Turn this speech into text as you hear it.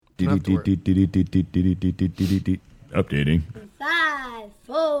Updating. 5,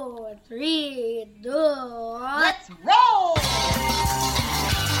 4, 3, 2, let's roll!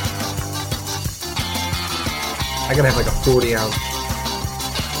 I gotta have like a 40-ounce.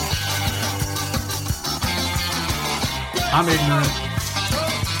 I'm ignorant.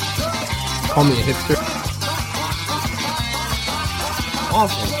 Call me a hipster.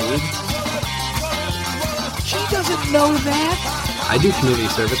 Awful, dude. She doesn't know that. I do community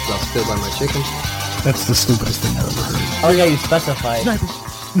service, but I'll still buy my chicken. That's the stupidest thing I've ever heard. Oh yeah, you specified.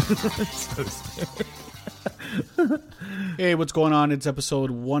 Hey, what's going on? It's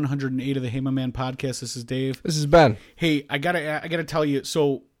episode 108 of the Hey My Man podcast. This is Dave. This is Ben. Hey, I gotta tell you.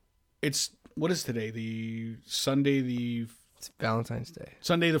 So, what is today? It's Valentine's Day.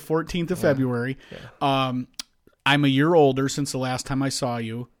 Sunday, the 14th of February. Yeah. I'm a year older since the last time I saw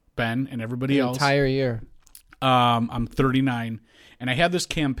you, Ben, and everybody else. Entire year. I'm 39, and I have this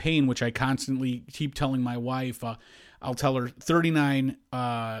campaign which I constantly keep telling my wife. I'll tell her 39,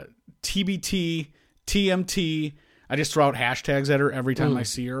 TBT, TMT. I just throw out hashtags at her every time I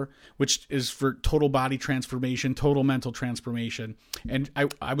see her, which is for total body transformation, total mental transformation. And I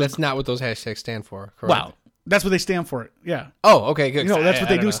was, That's not what those hashtags stand for, correct? wow. That's what they stand for. Yeah. Oh, okay, good. No, that's what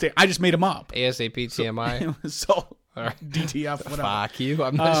they do. I just made them up. ASAP, TMI. So DTF, whatever. Fuck you.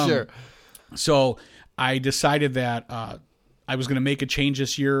 I'm not sure. So I decided that I was going to make a change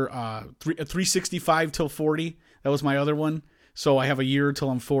this year. 365 till 40. That was my other one. So I have a year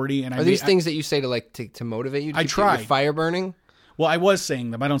till I'm 40. And Are these things that you say to motivate you? To I keep tried. Your fire burning? Well, I was saying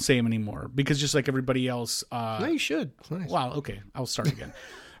them. I don't say them anymore because just like everybody else. No, you should. It's nice. Wow. Okay. I'll start again.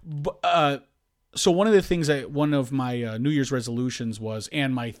 So one of the things one of my New Year's resolutions was,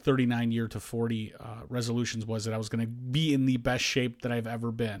 and my 39 year to 40 resolutions was that I was going to be in the best shape that I've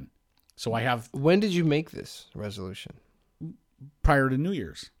ever been. So I have. When did you make this resolution? Prior to New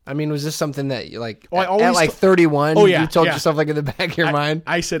Year's. I mean, was this something that you like I always at like 31? Oh, yeah, you told yeah. yourself like in the back of your mind.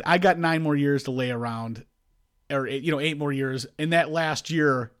 I said I got 9 more years to lay around, or 8 more years. In that last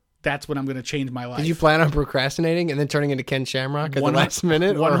year, that's when I'm going to change my life. Did you plan on procrastinating and then turning into Ken Shamrock at the last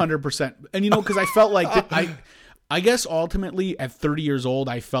minute? 100%. And because I felt like I guess ultimately at 30 years old,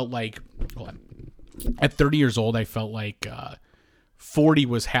 I felt like 40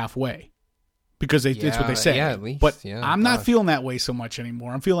 was halfway. Because it's what they say. Yeah, at least. But I'm not feeling that way so much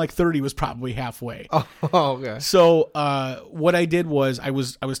anymore. I'm feeling like 30 was probably halfway. Oh, okay. So what I did was I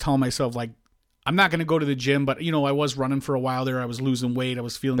was telling myself, like, I'm not going to go to the gym, but, I was running for a while there. I was losing weight. I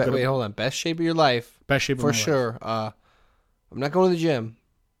was feeling good. Wait, hold on. Best shape of your life. Best shape of my life. For sure. I'm not going to the gym.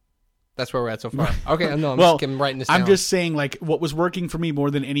 That's where we're at so far. Okay, no, I'm writing this down. I'm just saying, like, what was working for me more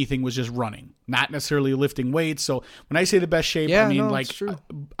than anything was just running, not necessarily lifting weights. So when I say the best shape, I mean, like, true.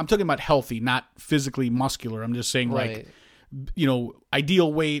 I'm talking about healthy, not physically muscular. I'm just saying, like,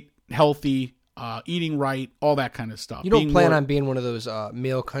 ideal weight, healthy, eating right, all that kind of stuff. You don't plan on being one of those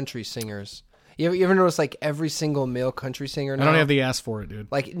male country singers. You ever notice, like, every single male country singer now? I don't have the ass for it, dude.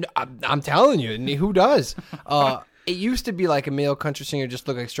 Like, I'm telling you, who does? It used to be like a male country singer just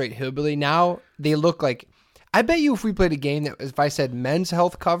looked like straight hillbilly. Now they look like, I bet you if we played a game that if I said men's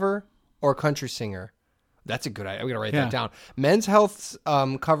health cover or country singer, that's a good idea. I'm going to write that down. Men's health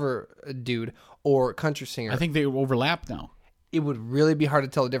cover dude or country singer. I think they overlap now. It would really be hard to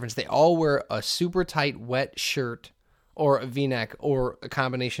tell the difference. They all wear a super tight wet shirt or a V-neck or a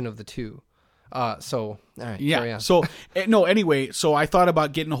combination of the two. All right. Yeah. So, no, anyway, so I thought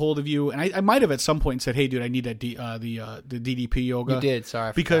about getting a hold of you, and I might have at some point said, hey, dude, I need that the DDP yoga. You did.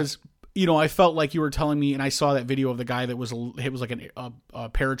 Sorry. Because, I felt like you were telling me, and I saw that video of the guy that was like a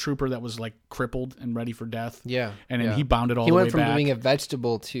paratrooper that was like crippled and ready for death. Yeah. And then he bounded all the way back. He went from being a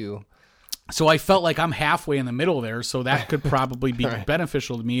vegetable to... So I felt like I'm halfway in the middle there, so that could probably be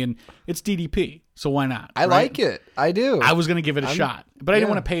beneficial to me, and it's DDP, so why not? I like it. I do. I was going to give it a shot, but I didn't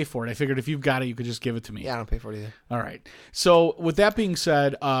want to pay for it. I figured if you've got it, you could just give it to me. Yeah, I don't pay for it either. All right. So with that being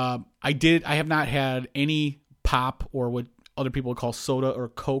said, I have not had any pop or what other people would call soda or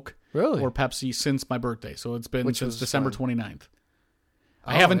Coke or Pepsi since my birthday, so it's been since December 29th.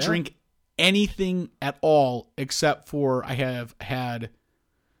 I haven't drank anything at all except for I have had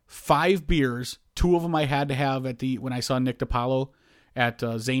 5 beers. 2 of them I had to have when I saw Nick DiPaolo at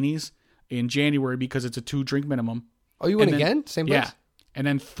Zany's in January because it's a 2-drink minimum. Oh, you went again? Same place? Yeah. And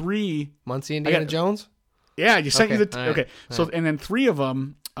then 3... Muncie, Indiana Jones? Yeah, you sent you the... Right. Okay. So, and then 3 of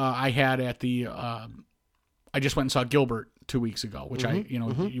them I had at the... I just went and saw Gilbert 2 weeks ago, which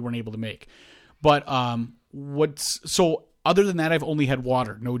you weren't able to make. But so other than that, I've only had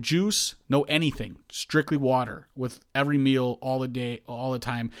water. No juice, no anything. Strictly water with every meal, all the day, all the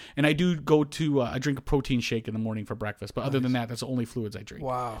time. And I do go to, I drink a protein shake in the morning for breakfast. But other than that, that's the only fluids I drink.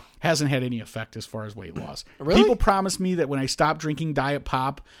 Wow. Hasn't had any effect as far as weight loss. Really? People promise me that when I stop drinking Diet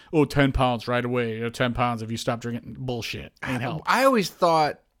Pop, 10 pounds right away. 10 pounds if you stop drinking. Bullshit. Ain't help. I always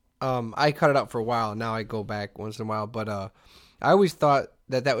thought, I cut it out for a while. Now I go back once in a while. But I always thought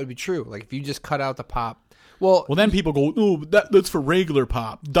that would be true. Like if you just cut out the pop. Well, then people go, oh, that's for regular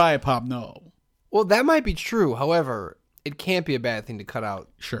pop. Diet Pop, no. Well, that might be true. However, it can't be a bad thing to cut out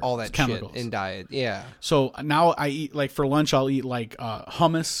all that shit in diet. Yeah. So now I eat, like for lunch, I'll eat like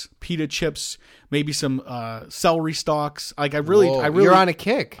hummus, pita chips, maybe some celery stalks. Like I really, you're on a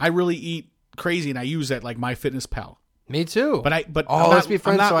kick. I really eat crazy, and I use that like MyFitnessPal. Me too. But let's be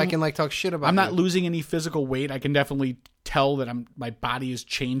friends so I can like talk shit about. I'm not losing any physical weight. I can definitely tell that my body is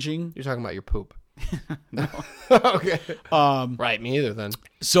changing. You're talking about your poop. No. Okay. Right, me either then.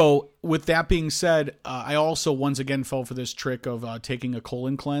 So with that being said, I also once again fell for this trick of taking a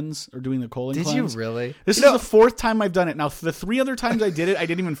colon cleanse or doing the colon cleanse. Did you really? This is the fourth time I've done it. Now, the 3 other times I did it, I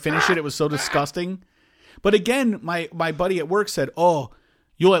didn't even finish it. It was so disgusting. But again, my buddy at work said, oh,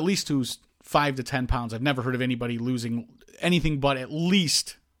 you'll at least lose 5 to 10 pounds. I've never heard of anybody losing anything but at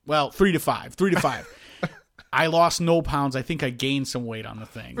least, 3 to 5. I lost no pounds. I think I gained some weight on the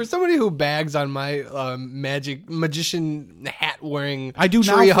thing. For somebody who bags on my magician hat wearing, I do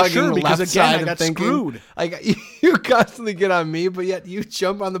now for sure because again I got screwed. Like you constantly get on me, but yet you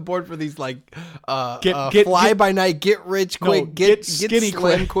jump on the board for these like fly by night, get rich quick, get skinny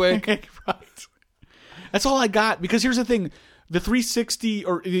quick. Right. That's all I got because here's the thing: the 360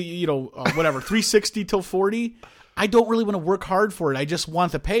 or whatever 360 till 40. I don't really want to work hard for it. I just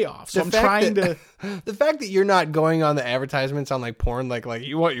want the payoff. So I'm trying to. The fact that you're not going on the advertisements on like porn, like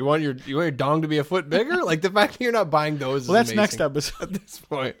you want your dong to be a foot bigger, like the fact that you're not buying those. Well, is that's amazing next episode. At this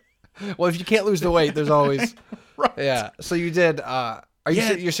point. Well, if you can't lose the weight, there's always. Right. Yeah. So you did.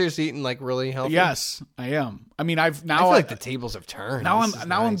 You're seriously eating like really healthy? Yes, I am. I mean, I feel like the tables have turned.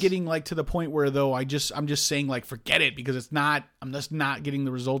 I'm getting like to the point where though I'm just saying like forget it because I'm just not getting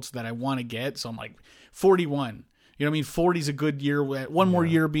the results that I want to get. So I'm like 41. You know what I mean? 40 is a good year. One more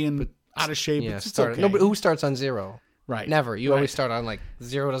year being out of shape. Yeah, it's okay. No, but who starts on 0? Right. Never. You always start on like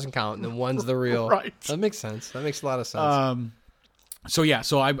 0 doesn't count, and then 1's the real. Right. That makes sense. That makes a lot of sense.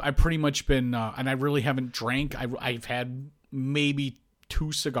 So I've pretty much been, and I really haven't drank. I've had maybe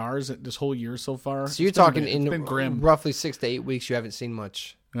 2 cigars this whole year so far. So you're talking in roughly 6 to 8 weeks. You haven't seen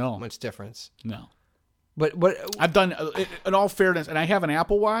much difference. No. But I've done, in all fairness, and I have an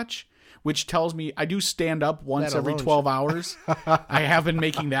Apple Watch, which tells me I do stand up once every 12 hours. I have been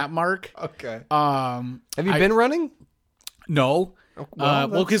making that mark. Okay. Have you been running? No.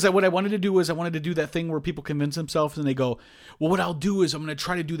 Because what I wanted to do is I wanted to do that thing where people convince themselves and they go, well, what I'll do is I'm going to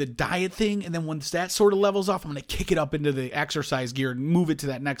try to do the diet thing. And then once that sort of levels off, I'm going to kick it up into the exercise gear and move it to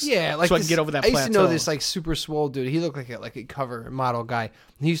that next. Yeah. Like so I can get over that plateau. I used to know this like super swole dude. He looked like a cover model guy.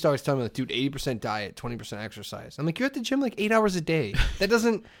 And he used to always tell me like, dude, 80% diet, 20% exercise. I'm like, you're at the gym like 8 hours a day. That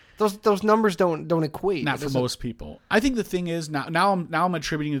doesn't, those numbers don't equate. Not for most people. I think the thing is now I'm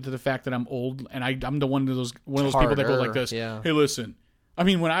attributing it to the fact that I'm old and I'm the one of those people that go like this. Yeah. Hey, listen. I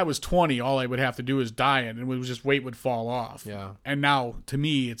mean, when I was 20, all I would have to do is diet, and it was just weight would fall off. Yeah. And now, to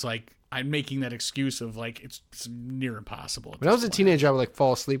me, it's like I'm making that excuse of like it's near impossible. When I was a teenager, I would like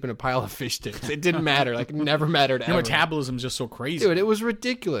fall asleep in a pile of fish sticks. It didn't matter. Like it never mattered. Your metabolism's just so crazy, dude. It was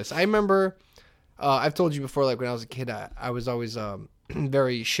ridiculous. I remember. I've told you before. Like when I was a kid, I was always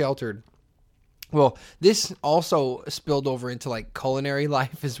very sheltered. Well, this also spilled over into like culinary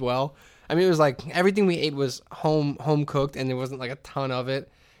life as well. I mean, it was like everything we ate was home cooked, and there wasn't like a ton of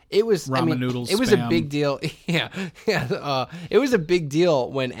it. It was ramen noodles. It was Spam. a big deal. Yeah. It was a big deal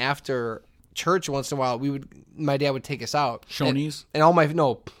when after church once in a while my dad would take us out. Shoney's and all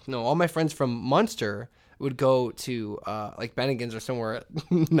my friends from Munster would go to like Bennigan's or somewhere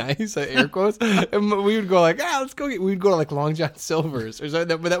nice, air quotes, and we would go like, let's go. We'd go to like Long John Silver's or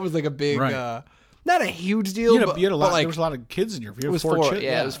something. But that was like a big. Right. Not a huge deal, but you had a lot. There was a lot of kids in your. It was 4.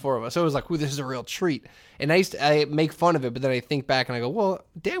 Yeah, it was 4 of us. So it was like, this is a real treat. And I make fun of it, but then I think back and I go, well,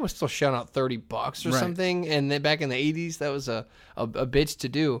 Dad was still shelling out $30 or something, and then back in the 80s, that was a bitch to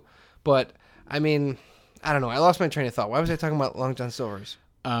do. But I mean, I don't know. I lost my train of thought. Why was I talking about Long John Silver's?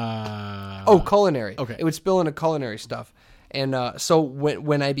 Culinary. Okay, it would spill into culinary stuff. And so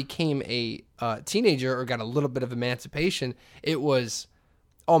when I became a teenager or got a little bit of emancipation, it was.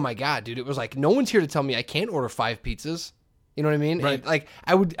 Oh my God, dude. It was like, no one's here to tell me I can't order 5 pizzas. You know what I mean? Right. And, like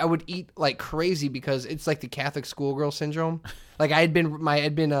I would eat like crazy because it's like the Catholic schoolgirl syndrome. Like I had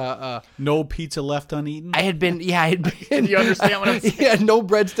been no pizza left uneaten. I had been. You understand what I'm saying? Yeah, no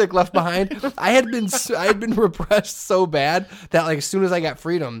breadstick left behind. I had been repressed so bad that like as soon as I got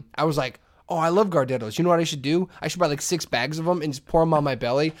freedom, I was like, oh, I love Gardettos. You know what I should do? I should buy like 6 bags of them and just pour them on my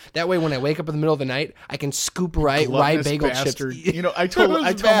belly. That way, when I wake up in the middle of the night, I can scoop rye bagel bastard. chips. You know, I tell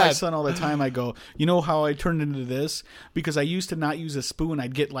my son all the time. I go, you know how I turned into this? Because I used to not use a spoon.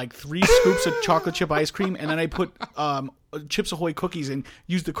 I'd get like 3 scoops of chocolate chip ice cream, and then I put Chips Ahoy cookies and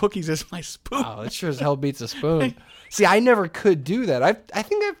use the cookies as my spoon. Oh, that sure as hell beats a spoon. See, I never could do that. I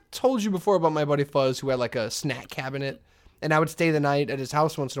think I've told you before about my buddy Fuzz who had like a snack cabinet, and I would stay the night at his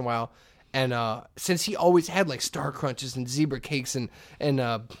house once in a while. And since he always had like Star Crunches and zebra cakes and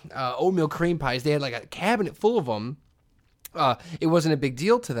oatmeal cream pies, they had like a cabinet full of them. It wasn't a big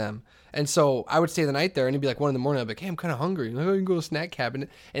deal to them. And so I would stay the night there, and it'd be like 1 in the morning. I'd be like, hey, I'm kind of hungry. Like, oh, you can go to the snack cabinet.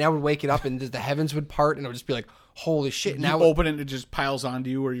 And I would wake it up, and the heavens would part, and I would just be like, holy shit. And you open it, and it just piles onto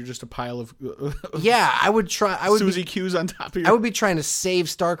you, or you're just a pile of yeah, I would try. Suzy Q's on top of you. I would be trying to save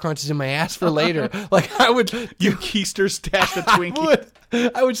Star Crunches in my ass for later. Like I would. You keister stash a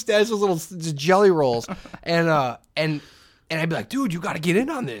Twinkie. I would stash those little jelly rolls, and I'd be like, dude, you got to get in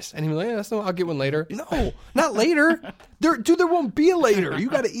on this. And he'd be like, yeah, that's no, I'll get one later. No, not later. There won't be a later. You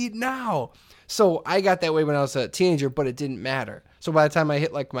got to eat now. So I got that way when I was a teenager, but it didn't matter. So by the time I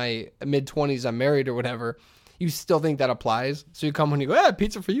hit like my mid-20s, I'm married or whatever, you still think that applies. So you come home and you go, yeah,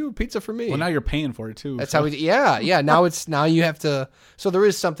 pizza for you, pizza for me. Well, now you're paying for it too. That's how we, yeah. Now you have to, so there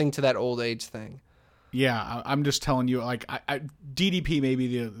is something to that old age thing. Yeah, I'm just telling you, like, DDP may be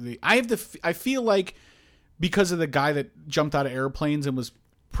the I feel like because of the guy that jumped out of airplanes and was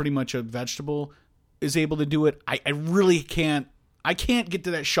pretty much a vegetable is able to do it. I really can't. I can't get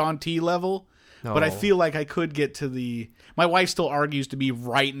to that Shaun T level, but I feel like I could get to the. My wife still argues to me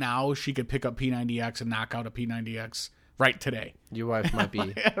right now she could pick up P90X and knock out a P90X right today. Your wife might be,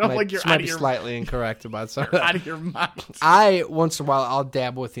 like you're might be slightly incorrect about something. Out of your mind. I once in a while I'll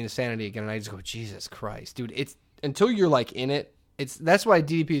dabble with the insanity again, and I just go, Jesus Christ, dude! It's until you're like in it. That's why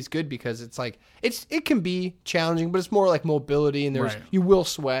DDP is good because it's like it can be challenging, but it's more like mobility and you will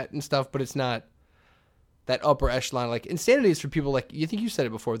sweat and stuff, but it's not that upper echelon. Like insanity is for people like you think you said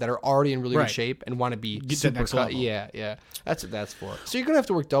it before that are already in really good shape and want to be super next level. Yeah. That's what that's for. So you're gonna have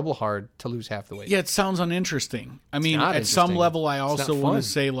to work double hard to lose half the weight. Yeah, it sounds uninteresting. I mean, at some level, I also want to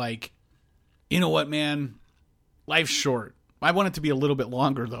say like, you know what, man, life's short. I want it to be a little bit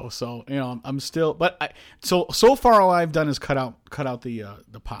longer though, so you know I'm still. But so far all I've done is cut out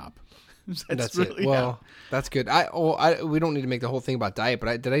the pop. That's really, it. Well, that's good. We don't need to make the whole thing about diet,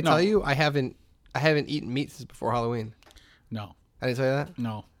 but did I tell you I haven't eaten meat since before Halloween? No, I didn't tell you that.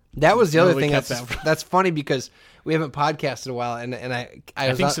 No, that was the other thing. That's funny because we haven't podcasted in a while, and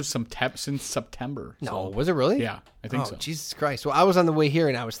I think since September. No, so. Was it really? Yeah, I think so. Jesus Christ! Well, I was on the way here,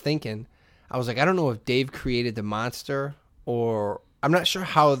 and I was thinking, I was like, I don't know if Dave created the monster. Or I'm not sure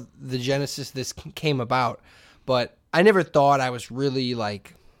how the genesis of this came about, but I never thought I was really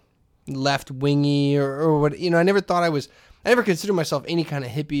like left wingy or what, you know, I never considered myself any kind of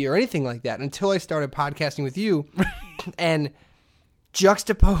hippie or anything like that until I started podcasting with you and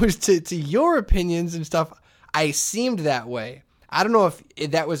juxtaposed to your opinions and stuff. I seemed that way. I don't know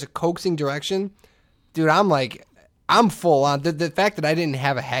if that was a coaxing direction, dude. I'm full on. The fact that I didn't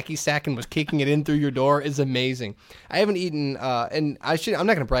have a hacky sack and was kicking it in through your door is amazing. I haven't eaten, and I'm not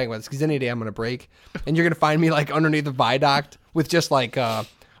going to brag about this because any day I'm going to break, and you're going to find me like underneath the viaduct with just like, I'm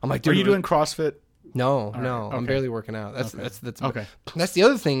like, dude. Are you doing CrossFit? No, right. Okay. I'm barely working out. That's okay. That's the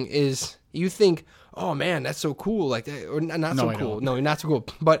other thing is you think, oh man, that's so cool, like that, or not so cool. No, you're not so cool.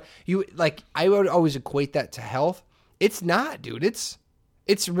 But you like, I would always equate that to health. It's not, dude. It's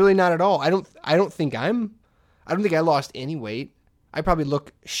really not at all. I don't think I lost any weight. I probably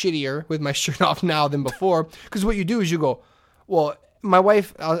look shittier with my shirt off now than before. Because what you do is you go, well, my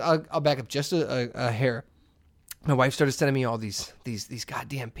wife, I'll back up just a hair. My wife started sending me all these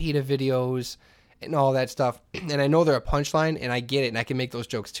goddamn PETA videos and all that stuff. And I know they're a punchline, and I get it, and I can make those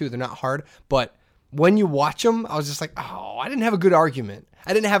jokes too. They're not hard. But when you watch them, I was just like, oh, I didn't have a good argument.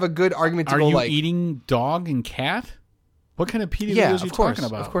 To go like... Are you eating dog and cat? What kind of PETA videos are you talking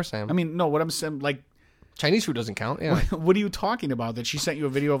about? Of course I am. I mean, no, what I'm saying, like... Chinese food doesn't count. Yeah. What are you talking about? That she sent you a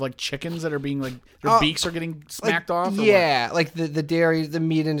video of like chickens that are being like their beaks are getting smacked off? Yeah, like the dairy, the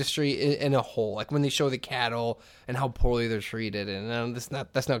meat industry in a whole. Like when they show the cattle and how poorly they're treated. And that's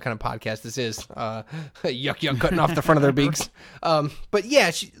not the kind of podcast this is. Yuck, cutting off the front of their beaks. But yeah,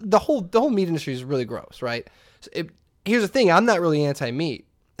 the whole meat industry is really gross, right? So here's the thing: I'm not really anti-meat.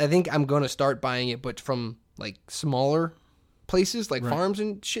 I think I'm going to start buying it, but from like smaller places, like farms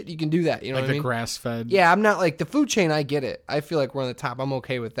and shit, you can do that. You know like what I mean? The grass-fed. Yeah, I'm not like the food chain. I get it. I feel like we're on the top. I'm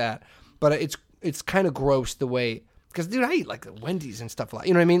okay with that. But it's kind of gross the way, because dude, I eat like the Wendy's and stuff like,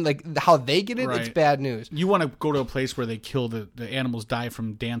 you know what I mean? Like how they get it, it's bad news. You want to go to a place where they kill the animals die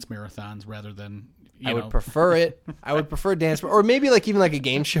from dance marathons rather than. I would prefer it. I would prefer dance, or maybe like even like a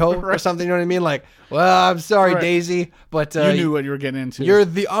game show or something. You know what I mean? Like, well, I'm sorry, Daisy, but you knew what you were getting into. You're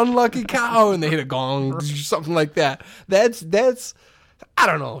the unlucky cow, and they hit a gong, something like that. That's I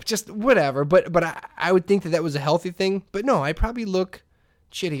don't know, just whatever. But I would think that was a healthy thing. But no, I probably look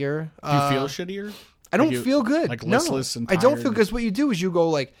shittier. Do you feel shittier? I don't feel good. Like listless and I tired. don't feel, because what you do is you go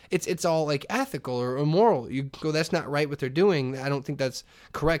like it's all like ethical or immoral. You go, that's not right what they're doing. I don't think that's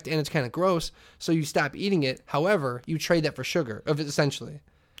correct, and it's kind of gross. So you stop eating it. However, you trade that for sugar, essentially,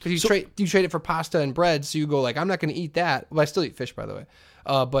 because you trade it for pasta and bread. So you go like, I'm not going to eat that. Well, I still eat fish, by the way,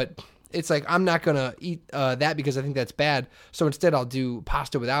 but it's like I'm not going to eat that because I think that's bad. So instead, I'll do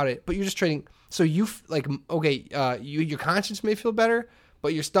pasta without it. But you're just trading. So you like okay, your conscience may feel better,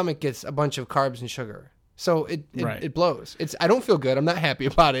 but your stomach gets a bunch of carbs and sugar. So it blows. I don't feel good. I'm not happy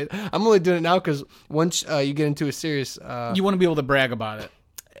about it. I'm only doing it now because once you get into a serious... you want to be able to brag about it.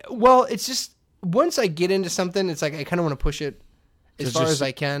 Well, it's just, once I get into something, it's like I kind of want to push it as far as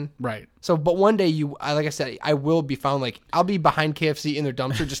I can. Right. So, but one day, like I said, I will be found, like, I'll be behind KFC in their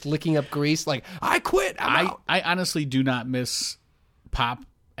dumpster just licking up grease, like, I quit. I honestly do not miss pop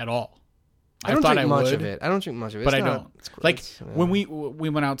at all. I don't drink much of it. I don't drink much of it. But I don't. Like, when we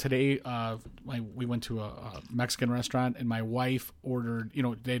went out today, we went to a Mexican restaurant, and my wife ordered,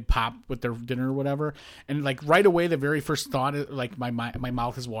 they'd pop with their dinner or whatever. And, like, right away, the very first thought, like, my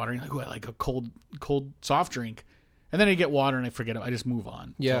mouth is watering. Like, I like a cold soft drink. And then I get water, and I forget it. I just move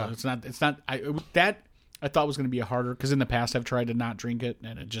on. Yeah. So I thought was going to be harder, because in the past I've tried to not drink it,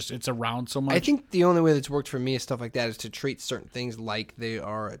 and it's around so much. I think the only way that's worked for me is stuff like that, is to treat certain things like they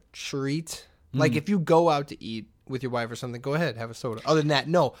are a treat. Like if you go out to eat with your wife or something, go ahead, have a soda. Other than that,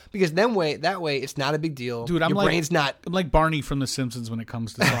 no, because that way it's not a big deal. Dude, I'm like Barney from The Simpsons when it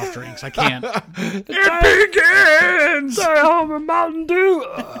comes to soft drinks. I can't. It begins. Stay home with Mountain Dew.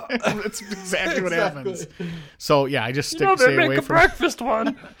 That's exactly what happens. So yeah, I just stay away from a breakfast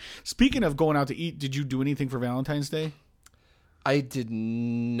one. Speaking of going out to eat, did you do anything for Valentine's Day? I did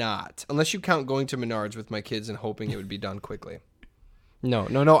not, unless you count going to Menards with my kids and hoping it would be done quickly. No.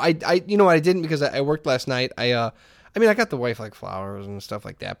 I you know what, I didn't, because I worked last night. I got the wife like flowers and stuff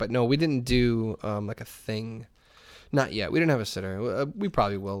like that, but no, we didn't do like a thing. Not yet. We didn't have a sitter. We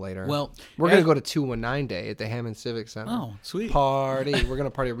probably will later. Well, we're gonna go to 219 Day at the Hammond Civic Center. Oh, sweet party! We're gonna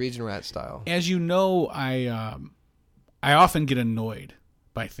party Region Rat style. As you know, I often get annoyed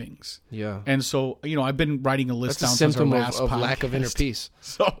by things. Yeah. And so, I've been writing a list That's down a symptom since our last of lack of inner peace.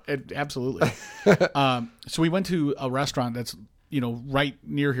 So absolutely. So we went to a restaurant that's right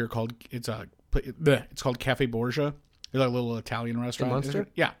near here it's called Cafe Borgia. It's like a little Italian restaurant. In Munster?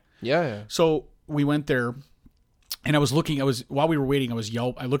 Yeah. So we went there, and while we were waiting,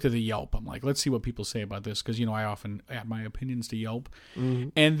 I looked at the Yelp. I'm like, let's see what people say about this, because I often add my opinions to Yelp.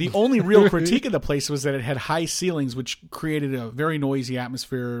 Mm-hmm. And the only real critique of the place was that it had high ceilings, which created a very noisy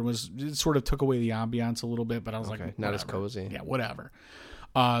atmosphere. It sort of took away the ambiance a little bit, but I was like, whatever. Not as cozy. Yeah, whatever.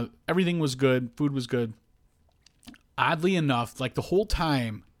 Everything was good. Food was good. Oddly enough, like the whole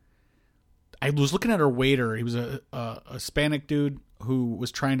time, I was looking at our waiter. He was a Hispanic dude who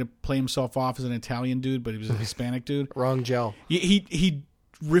was trying to play himself off as an Italian dude, but he was a Hispanic dude. Wrong gel. He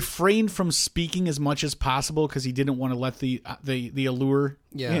refrained from speaking as much as possible because he didn't want to let the allure.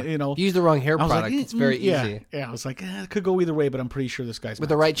 Yeah, he used the wrong hair product. It's very easy. Yeah, I was like, it could go either way, but I'm pretty sure this guy's with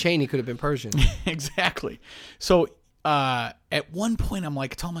the right chain. He could have been Persian. Exactly. So at one point, I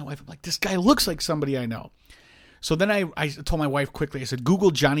told my wife, I'm like, this guy looks like somebody I know. So then I told my wife quickly, I said, Google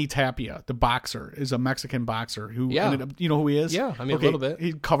Johnny Tapia, the boxer, is a Mexican boxer who ended up, you know who he is? Yeah, a little bit.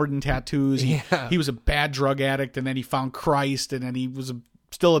 He's covered in tattoos. He was a bad drug addict, and then he found Christ, and then he was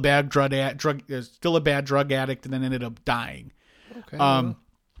still a bad drug addict, and then ended up dying. Okay.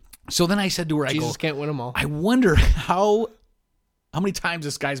 So then I said to her, Jesus can't win them all. I wonder how many times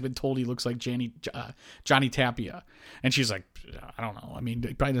this guy's been told he looks like Johnny Tapia. And she's like, I don't know. I mean,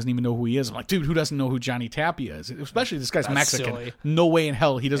 he probably doesn't even know who he is. I'm like, dude, who doesn't know who Johnny Tapia is? Especially this guy's Mexican. Silly. No way in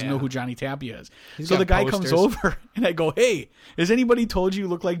hell he doesn't know who Johnny Tapia is. So the guy comes over, and I go, hey, has anybody told you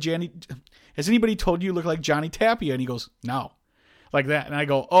look like Johnny Tapia? And he goes, no. Like that. And I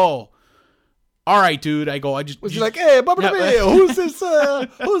go, oh, all right, dude. I go, was you like, hey, who's this?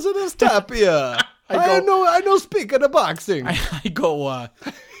 Who's this Tapia? I know speak of the boxing. I go,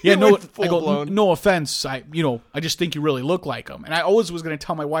 Yeah, no, I go, no offense. I just think you really look like him. And I always was going to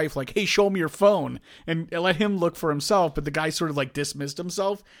tell my wife, like, hey, show me your phone and let him look for himself. But the guy sort of like dismissed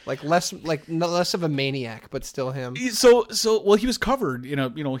himself. Less of a maniac, but still him. So, well, he was covered, he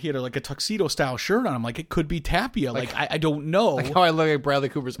had a tuxedo style shirt on him. Like, it could be Tapia. Like I don't know. Like how I look like Bradley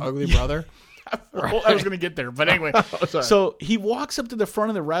Cooper's ugly brother. Well, I was going to get there. But anyway, so he walks up to the front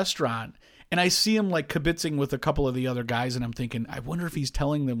of the restaurant. And I see him like kibitzing with a couple of the other guys, and I'm thinking, I wonder if he's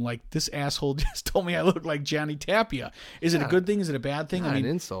telling them like, this asshole just told me I look like Johnny Tapia. Is it a good thing? Is it a bad thing? Not an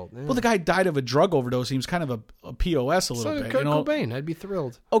insult. Yeah. Well, the guy died of a drug overdose. He was kind of a POS a little bit. Kurt Cobain. I'd be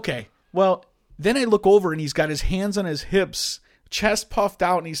thrilled. Okay. Well, then I look over and he's got his hands on his hips, chest puffed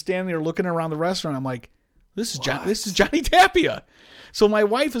out, and he's standing there looking around the restaurant. I'm like, this is Johnny Tapia. So my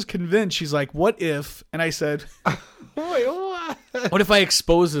wife is convinced. She's like, what if? And I said, wait, what? What if I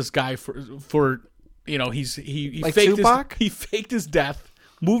expose this guy for he like faked Tupac? He faked his death,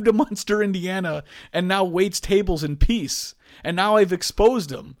 moved to Munster, Indiana, and now waits tables in peace. And now I've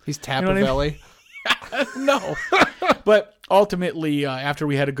exposed him. He's Tapavelli. No. But ultimately, after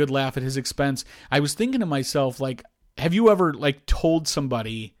we had a good laugh at his expense, I was thinking to myself, like, have you ever like told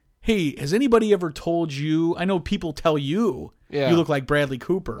somebody, hey, has anybody ever told you? I know people tell you. Yeah. You look like Bradley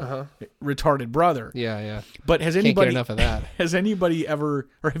Cooper, retarded brother. Yeah. But has anybody Can't get enough of that? Has anybody ever,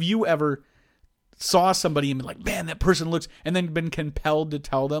 or have you ever saw somebody and been like, man, that person looks, and then been compelled to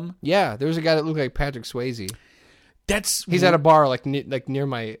tell them? Yeah, there was a guy that looked like Patrick Swayze. He's at a bar like near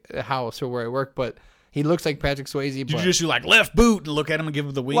my house or where I work, but he looks like Patrick Swayze. Did you just do like left boot and look at him and give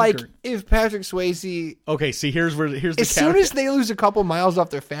him the wink? Like if Patrick Swayze. Okay, see, here's the. As soon as they lose a couple miles off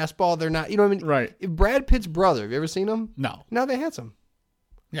their fastball, they're not. You know what I mean? Right. If Brad Pitt's brother, have you ever seen him? No. No, they had some.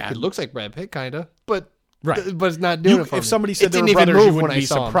 Yeah, he looks like Brad Pitt, kind of, but right. But it's not doing it for If me. somebody said they were brothers, you wouldn't be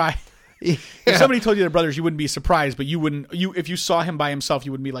surprised. Yeah. If somebody told you they're brothers, you wouldn't be surprised, but you wouldn't. If you saw him by himself,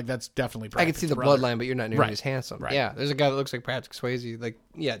 you wouldn't be like, "That's definitely." Brad I could see the brother. bloodline, but you're not nearly as handsome. Right. Yeah, there's a guy that looks like Patrick Swayze. Like,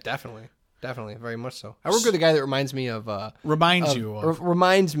 yeah, definitely, very much so. I work with a guy that reminds me of.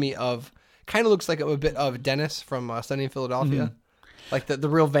 Reminds me of. Kind of looks like a bit of Dennis from Sunny in Philadelphia, like the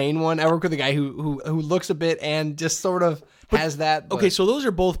real vain one. I work with a guy who looks a bit and just sort of has that. But... Okay, so those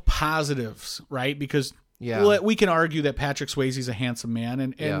are both positives, right? Because. Yeah, we can argue that Patrick Swayze is a handsome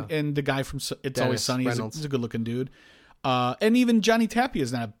man, and the guy from It's Always Sunny is a good looking dude, and even Johnny Tapia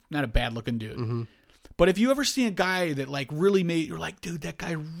is not a bad looking dude. Mm-hmm. But if you ever see a guy that like really you're like, dude, that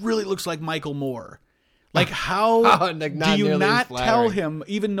guy really looks like Michael Moore. Like how do you not tell him,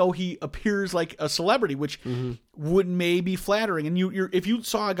 even though he appears like a celebrity, which would maybe flattering? And if you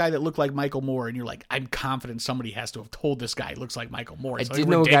saw a guy that looked like Michael Moore, and you're like, I'm confident somebody has to have told this guy he looks like Michael Moore. I did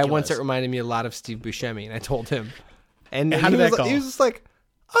know a guy once that reminded me a lot of Steve Buscemi, and I told him. And how did that go? He was just like,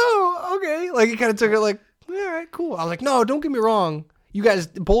 oh, okay. Like he kind of took it like, all right, cool. I was like, no, don't get me wrong. You guys,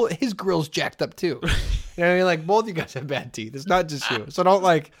 his grill's jacked up too. You know what I mean? Like both you guys have bad teeth. It's not just you. So don't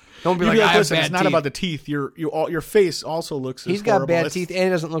be like, I have listen, bad it's not teeth. About the teeth. Your face also looks. He's got bad teeth, and he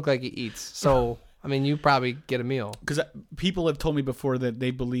doesn't look like he eats. So I mean, you probably get a meal. Because people have told me before that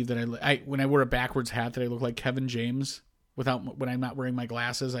they believe that I when I wear a backwards hat that I look like Kevin James when I'm not wearing my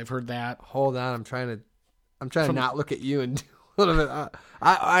glasses. I've heard that. Hold on, I'm trying to not look at you and do a little bit.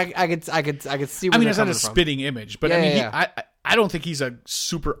 I could see. I mean, it's not a spitting image, but I don't think he's a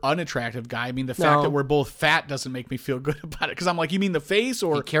super unattractive guy. I mean, the fact that we're both fat doesn't make me feel good about it. Because I'm like, you mean the face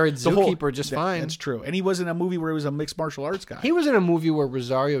or he carried Zookeeper just fine? That's true. And he was in a movie where he was a mixed martial arts guy. He was in a movie where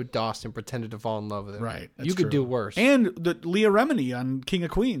Rosario Dawson pretended to fall in love with him. Right. You could do worse. And the Leah Remini on King of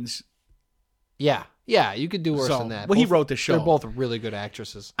Queens. Yeah, you could do worse than that. Well, he wrote the show. They're both really good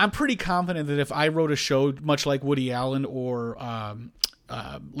actresses. I'm pretty confident that if I wrote a show much like Woody Allen or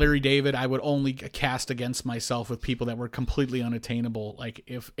Larry David, I would only cast against myself with people that were completely unattainable, like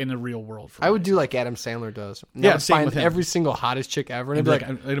if in the real world. I would do like Adam Sandler does. Yeah, same with him. Every single hottest chick ever. And I'd be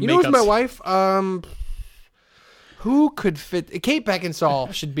like, you know who's my wife? Who could fit? Kate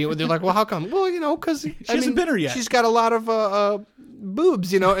Beckinsale should be with. They're like, well, how come? Well, because she hasn't been her yet. She's got a lot of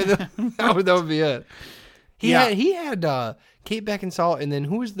boobs, And that would be it. He had Kate Beckinsale, and then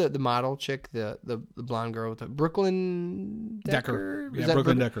who was the model chick, the blonde girl, with Brooklyn Decker? Yeah,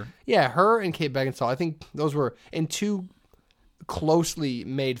 Brooklyn Decker. Yeah, her and Kate Beckinsale. I think those were in two closely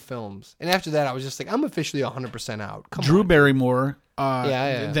made films. And after that, I was just like, I'm officially 100% out. Drew Barrymore.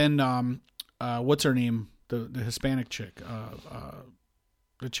 Yeah. Then what's her name? The Hispanic chick.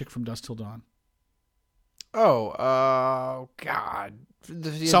 The chick from Dusk Till Dawn. Oh, God.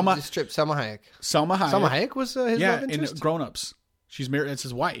 Selma Hayek. Selma Hayek was his love interest? In Grown Ups. She's married. That's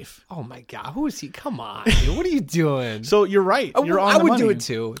his wife. Oh, my God. Who is he? Come on, dude. What are you doing? So you're right. You're on the money. I would do it,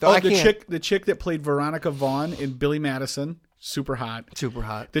 too. The chick that played Veronica Vaughn in Billy Madison. super hot. Super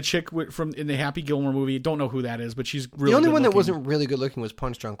hot. The chick from in the Happy Gilmore movie, don't know who that is, but she's really. The only good one looking. that wasn't really good looking was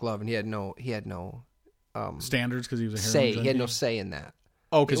Punch Drunk Love, and he had no standards because he was a heroin say. junkie. He had no say in that.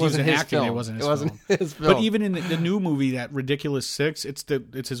 Oh, because he was an actor. Film. It wasn't his it wasn't film. his film. But even in the new movie, that Ridiculous Six, it's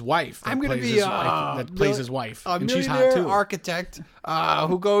his wife. That I'm going to plays be his wife, a and she's hot millionaire too. architect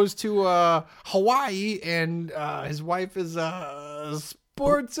who goes to Hawaii, and his wife is a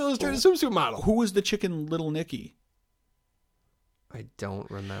Sports Illustrated swimsuit model. Who was the chick in Little Nicky? I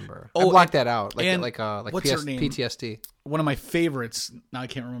don't remember. Oh, I blocked that out. What's her name? PTSD. One of my favorites. Now I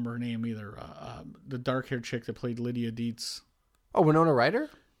can't remember her name either. The dark-haired chick that played Lydia Dietz. Oh, Winona Ryder?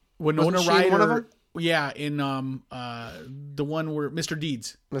 Winona Wasn't she Ryder. in one of them? Yeah, in the one where Mr.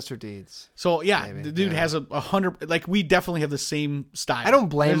 Deeds. Mr. Deeds. So yeah, Maybe, the dude has 100. Like we definitely have the same style. I don't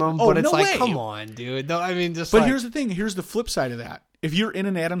blame him, but it's no like, way. come on, dude. No, I mean, just. But like, here's the thing. Here's the flip side of that. If you're in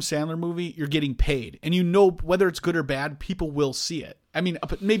an Adam Sandler movie, you're getting paid, and you know whether it's good or bad, people will see it. I mean,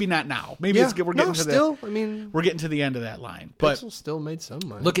 maybe not now. Maybe we're getting we're getting to the end of that line. But Pixel still made some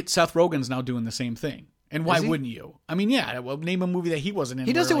money. Look at Seth Rogen's now doing the same thing. And why wouldn't you? I mean, yeah. Well, name a movie that he wasn't in.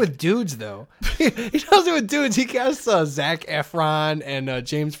 He does it with dudes, though. He does it with dudes. He casts Zac Efron and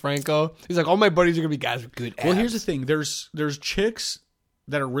James Franco. He's like, all my buddies are gonna be guys with good abs. Well, here's the thing. There's chicks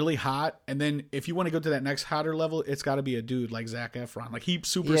that are really hot, and then if you want to go to that next hotter level, it's got to be a dude like Zac Efron. Like he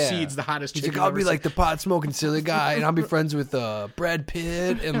supersedes the hottest chick. He's like, I'll be like the pot smoking silly guy, and I'll be friends with Brad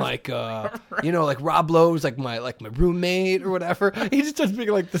Pitt and like like Rob Lowe's like my roommate or whatever. He just starts being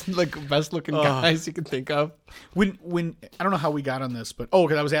like this like best looking guys you can think of. When I don't know how we got on this, but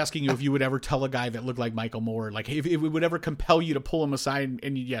because I was asking you if you would ever tell a guy that looked like Michael Moore, like if it would ever compel you to pull him aside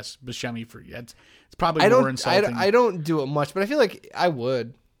and yes, Buscemi for you. It's probably more insulting. I don't do it much, but I feel like I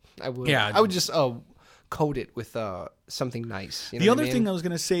would. Yeah, I would just coat it with something nice. You know the other I mean? thing I was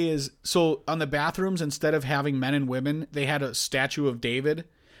going to say is, so on the bathrooms, instead of having men and women, they had a statue of David,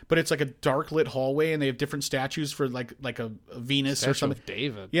 but it's like a dark lit hallway, and they have different statues for like a Venus statue or something. Of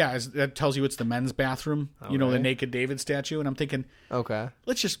David. Yeah, that tells you it's the men's bathroom. Okay. You know, the naked David statue, and I'm thinking, okay,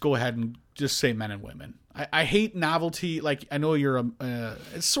 let's just go ahead and just say men and women. I hate novelty. Like I know you're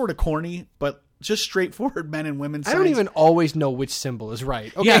it's sort of corny, but just straightforward men and women signs. I don't even always know which symbol is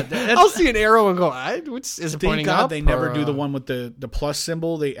right. Okay, yeah, I'll see an arrow and go, which is it pointing Thank God up? they never do the one with the plus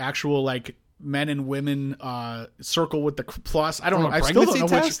symbol, the actual like men and women circle with the plus. I don't know. I still don't know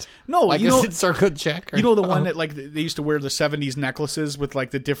test? which. No, like, you know, is it circle check? Or, you know the one that like they used to wear the 70s necklaces with like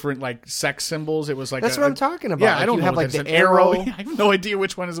the different like sex symbols. It was like that's what I'm talking about. Yeah, like, I don't you know. have like the the arrow. I have no idea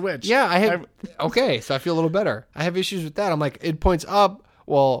which one is which. Yeah, I have. Okay, so I feel a little better. I have issues with that. I'm like, it points up.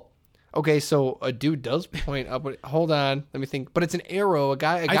 Well. Okay, so a dude does point up. Hold on, let me think. But it's an arrow. A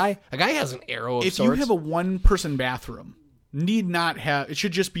guy has an arrow of if sorts. You have a one-person bathroom, need not have. It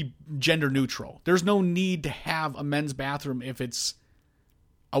should just be gender neutral. There's no need to have a men's bathroom if it's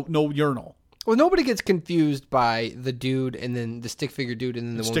no urinal. Well, nobody gets confused by the dude and then the stick figure dude and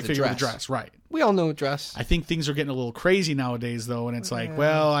then the one with the dress. With the dress, right? We all know dress. I think things are getting a little crazy nowadays, though, and it's like,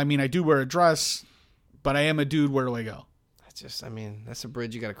 well, I mean, I do wear a dress, but I am a dude. Where do I go? That's a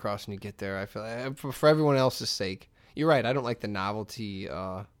bridge you got to cross when you get there. I feel like, for everyone else's sake. You're right. I don't like the novelty.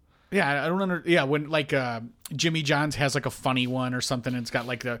 Yeah, I don't Yeah, when like Jimmy John's has like a funny one or something, and it's got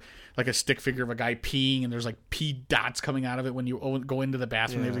like a stick figure of a guy peeing, and there's like pee dots coming out of it when you go into the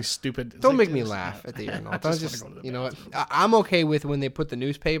bathroom. They're really stupid. Don't make me laugh at the urinal. You know what? I'm okay with when they put the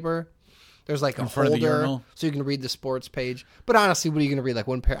newspaper. There's like a holder so you can read the sports page. But honestly, what are you going to read? Like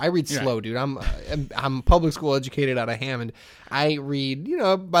one pair? I read slow, dude. I'm public school educated out of Hammond. I read,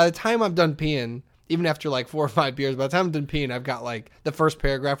 by the time I'm done peeing, even after like 4 or 5 beers, by the time I'm done peeing, I've got like the first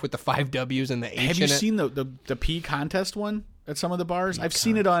paragraph with the 5 W's and the H in it. Have you seen the pee contest one at some of the bars? I've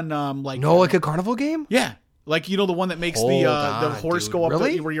seen it on like a carnival game? Yeah. Like, the one that makes the horse go up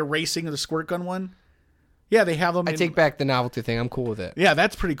where you're racing, the squirt gun one? Yeah, they have them. I take back the novelty thing. I'm cool with it. Yeah,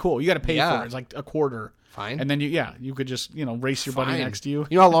 that's pretty cool. You got to pay for it. It's like a quarter. Fine. And then you could just, race your buddy next to you.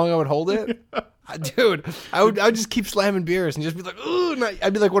 You know how long I would hold it? Dude, I would just keep slamming beers and just be like, ooh,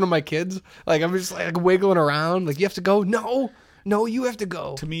 I'd be like one of my kids. Like, I'm just like wiggling around. Like, you have to go? No, you have to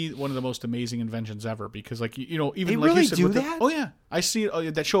go. To me, one of the most amazing inventions ever because, like, even they like really you said, do that? Oh yeah, I see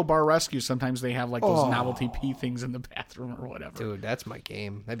that show Bar Rescue. Sometimes they have like those novelty pee things in the bathroom or whatever. Dude, that's my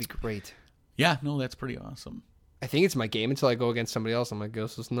game. That'd be great. Yeah, no, that's pretty awesome. I think it's my game until I go against somebody else. I'm like,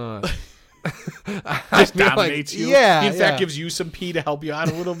 guess it's not. Just dominates you. Yeah. He in fact gives you some pee to help you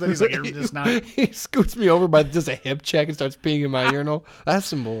out a little bit. He's like, you're just not. He scoots me over by just a hip check and starts peeing in my urinal. That's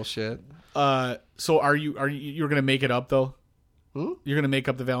some bullshit. So you're gonna make it up though? Hmm? You're gonna make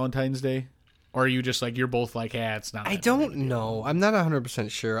up the Valentine's Day? Or are you just like, you're both like, it's not. I don't know. I'm not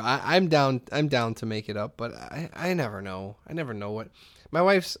 100% sure. I'm down to make it up, but I never know. I never know what. My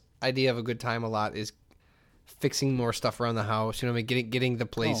wife's idea of a good time a lot is fixing more stuff around the house. You know what I mean? Getting the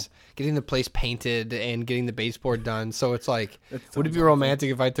place painted and getting the baseboard done. So it's like, would it be romantic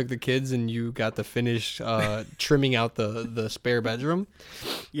if I took the kids and you got to finish trimming out the spare bedroom?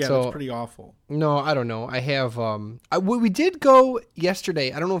 Yeah, so, that's pretty awful. No, I don't know. I have. We did go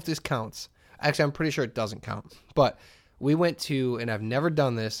yesterday. I don't know if this counts. Actually, I'm pretty sure it doesn't count. But we went to, and I've never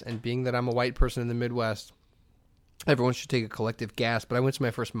done this, and being that I'm a white person in the Midwest, everyone should take a collective gasp, but I went to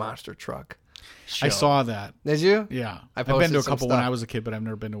my first monster truck show. I saw that. Did you? Yeah. I've been to a couple when I was a kid, but I've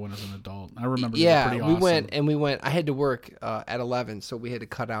never been to one as an adult. I remember they were pretty awesome. we went, I had to work at 11, so we had to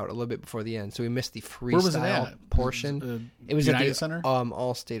cut out a little bit before the end. So we missed the freestyle portion. It was United at the Center?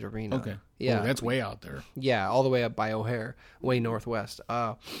 All-State Arena. Okay. Yeah. Oh, that's way out there. Yeah, all the way up by O'Hare, way northwest.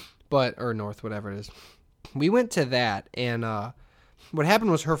 Or north, whatever it is. We went to that, and what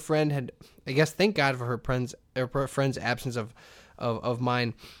happened was her friend had, I guess, thank God for her friend's absence of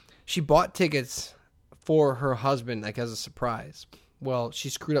mine. She bought tickets for her husband, like, as a surprise. Well, she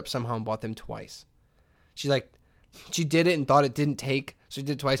screwed up somehow and bought them twice. She did it and thought it didn't take, so she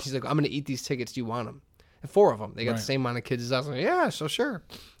did it twice. She's like, I'm going to eat these tickets. Do you want them? And 4 of them. They got the same amount of kids as us. Like, yeah, so sure.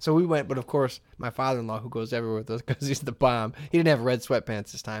 So we went, but of course, my father-in-law, who goes everywhere with us because he's the bomb, he didn't have red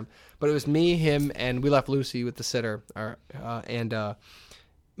sweatpants this time. But it was me, him, and we left Lucy with the sitter, and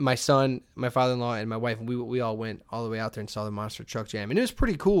my son, my father-in-law, and my wife. And we all went all the way out there and saw the Monster Truck Jam. And it was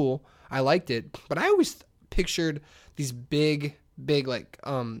pretty cool. I liked it. But I always pictured these big, like,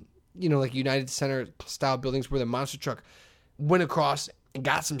 like United Center style buildings where the monster truck went across and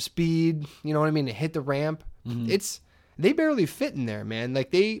got some speed, you know what I mean, and hit the ramp. Mm-hmm. They barely fit in there, man.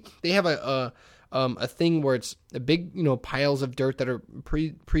 Like they have a thing where it's a big, piles of dirt that are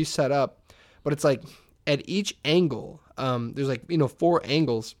pre set up, but it's like at each angle, there's like 4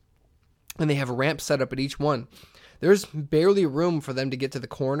 angles, and they have a ramp set up at each one. There's barely room for them to get to the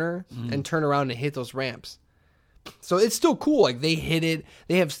corner and turn around and hit those ramps. So it's still cool. Like they hit it.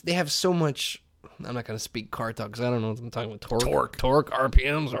 They have so much. I'm not going to speak car talk because I don't know what I'm talking about. Torque,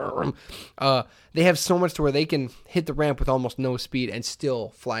 RPMs. They have so much to where they can hit the ramp with almost no speed and still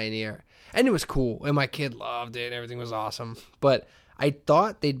fly in the air. And it was cool. And my kid loved it. Everything was awesome. But I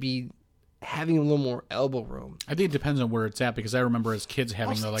thought they'd be having a little more elbow room. I think it depends on where it's at, because I remember as kids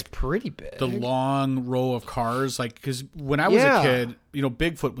having pretty big, the long row of cars. Like, because when I was a kid,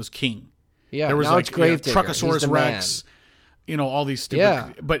 Bigfoot was king. Yeah, there was now it's Gravedigger. Truckosaurus Rex. All these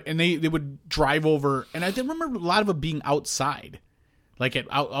stupid, and they would drive over, and I remember a lot of it being outside, like at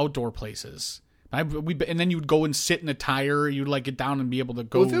outdoor places. And then you would go and sit in a tire. You'd like get down and be able to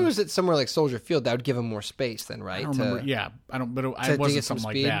go. Well, if it was at somewhere like Soldier Field, that would give them more space, then, right? I don't remember. But it wasn't something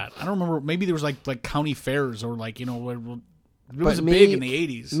like that. I don't remember. Maybe there was like county fairs or like it was big in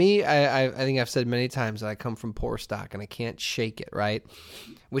the 80s. I think I've said many times that I come from poor stock and I can't shake it, right?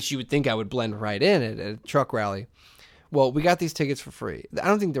 Which you would think I would blend right in at a truck rally. Well, we got these tickets for free. I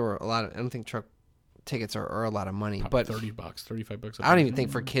don't think truck tickets are a lot of money. Probably but $30, $35. I don't even think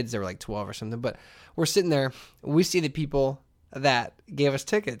for kids they were like 12 or something. But we're sitting there. We see the people that gave us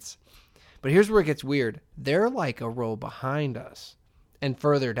tickets. But here's where it gets weird. They're like a row behind us and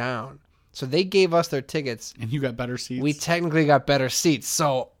further down. So they gave us their tickets. And you got better seats? We technically got better seats.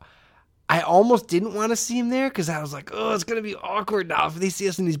 So I almost didn't want to see them there because I was like, oh, it's going to be awkward now. If they see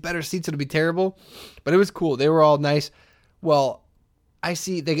us in these better seats, it'll be terrible. But it was cool. They were all nice. Well, I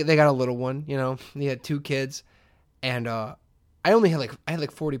see they got a little one, They had 2 kids. And I had like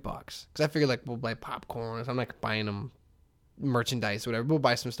 $40 because I figured like we'll buy popcorn. So I'm like buying them merchandise, whatever. We'll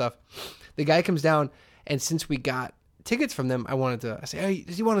buy some stuff. The guy comes down, and since we got tickets from them, I said, hey,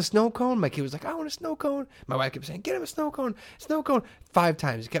 does he want a snow cone? My kid was like, I want a snow cone. My wife kept saying, get him a snow cone. 5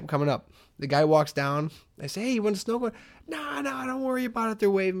 times. It kept coming up. The guy walks down. I say, hey, you want a snow cone? No, don't worry about it.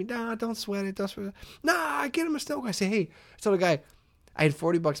 They're waving me. No, don't sweat it. Nah, get him a snow cone. I say, hey, I told the guy, I had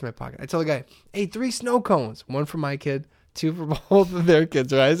 $40 in my pocket. I told the guy, hey, 3 snow cones. 1 for my kid, 2 for both of their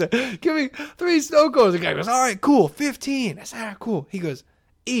kids, right? I said, give me 3 snow cones. The guy goes, all right, cool, 15. I said, all right, cool. He goes,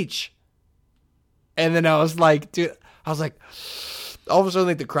 each. And then I was like, dude, all of a sudden,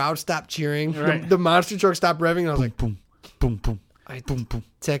 like the crowd stopped cheering. Right. The monster truck stopped revving. And I was like, boom, boom, boom. I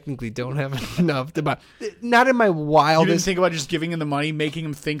technically don't have enough to buy. Not in my wildest. You didn't think about just giving him the money, making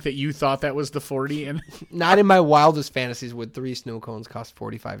him think that you thought that was the 40, and not in my wildest fantasies would 3 snow cones cost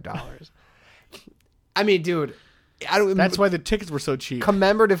 $45. I mean, dude, That's why the tickets were so cheap.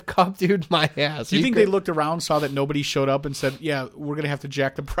 Commemorative cup, dude, my ass. Do you think they looked around, saw that nobody showed up, and said, yeah, we're going to have to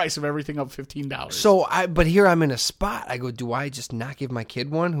jack the price of everything up $15? So, but here I'm in a spot. I go, do I just not give my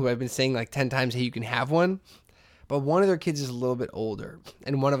kid one, who I've been saying like 10 times, hey, you can have one? But one of their kids is a little bit older,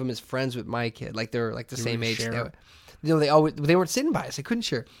 and one of them is friends with my kid. Like, they're like the same age. They weren't sitting by us. They couldn't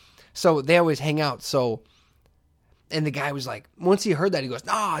share. So they always hang out. So, and the guy was like, once he heard that, he goes,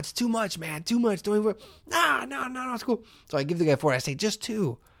 "No, it's too much, man, too much. Don't even. No, it's cool." So I give the guy 4. I say, just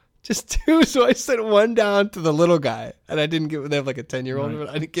two. So I sent one down to the little guy, and I didn't get. They have like a 10-year-old, but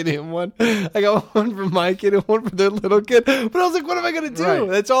I didn't get him one. I got one for my kid and one for their little kid. But I was like, what am I gonna do? Right.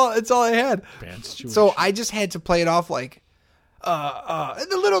 That's all I had. So I just had to play it off like,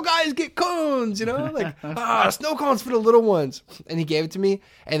 the little guys get cones, you know, like snow cones for the little ones. And he gave it to me,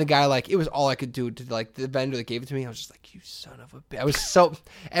 and the guy, like, it was all I could do to, like, the vendor that gave it to me. I was just like, you son of a bitch. I was so,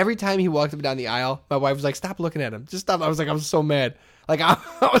 every time he walked up and down the aisle, my wife was like, stop looking at him, just stop. I was like, I was so mad. Like, I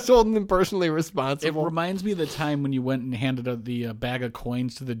was holding him personally responsible. It reminds me of the time when you went and handed the bag of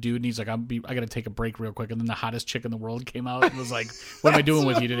coins to the dude, and he's like, I got to take a break real quick. And then the hottest chick in the world came out and was like, what am I doing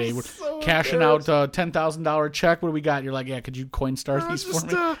with you today? We're cashing out a $10,000 check. What do we got? And you're like, yeah, could you coin star these for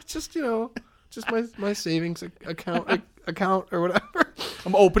me? Just my savings account or whatever.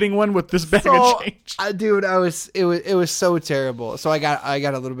 I'm opening one with this bag of change. Dude, it was so terrible. So I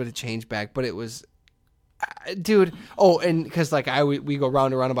got a little bit of change back, but it was... Dude, and because like we go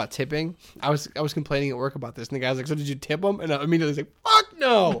round and round about tipping, I was complaining at work about this, and the guy's like, "So did you tip them?" And I immediately was like, "Fuck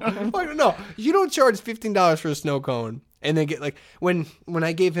no, fuck no! You don't charge $15 for a snow cone." And then get like when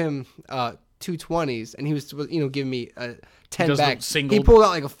I gave him 2 20s, and he was giving me 10 back. He pulled out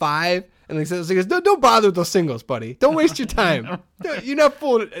like a 5, and he says, "Don't bother with those singles, buddy. Don't waste your time. You're not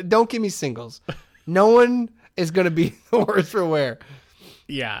fooling. Don't give me singles. No one is gonna be the worse for wear."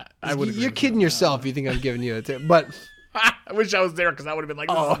 Yeah, I would. You're kidding yourself. You think I'm giving you a tip, but I wish I was there because I would have been like,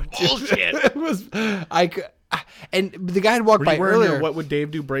 "Oh, bullshit!" It was and the guy had walked by earlier. What would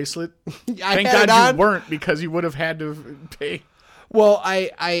Dave do bracelet? Thank God you weren't, because you would have had to pay. Well,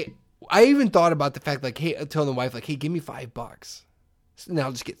 I even thought about the fact, like, hey, telling the wife, like, hey, give me $5, and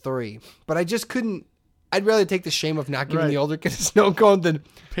I'll just get 3. But I just couldn't. I'd rather take the shame of not giving the older kid a snow cone than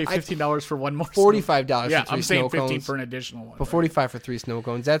pay $15 for one more. $45. Yeah, for 3 I'm saying $15 cones. For an additional one. But $45 for 3 snow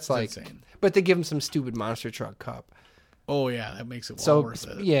cones. That's like insane. But they give them some stupid monster truck cup. Oh yeah, that makes it well worth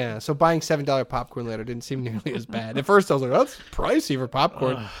it. Yeah, so buying $7 popcorn later didn't seem nearly as bad. At first, I was like, "That's pricey for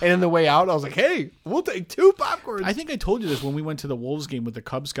popcorn," and on the way out, I was like, "Hey, we'll take 2 popcorns." I think I told you this when we went to the Wolves game with the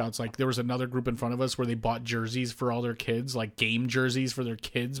Cub Scouts. Like, there was another group in front of us where they bought jerseys for all their kids, like game jerseys for their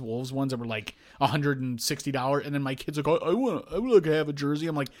kids, Wolves ones that were like $160, and then my kids are like, "I would like to have a jersey."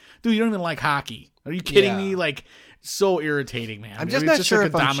 I'm like, "Dude, you don't even like hockey? Are you kidding me?" Like, so irritating, man. I'm just not sure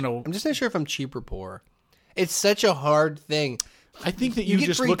if I'm just not sure if I'm cheap or poor. It's such a hard thing. I think that you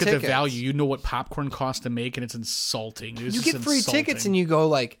just look at the value. You know what popcorn costs to make, and it's insulting. You get free tickets, and you go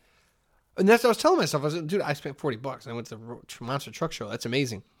like, and that's what I was telling myself. I was like, dude, I spent $40. I went to the Monster Truck Show. That's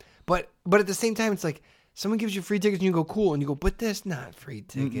amazing. But at the same time, it's like someone gives you free tickets, and you go cool, and you go, but that's not free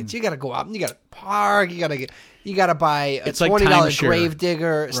tickets. You got to go out, and you got to park. You got to buy a $20 grave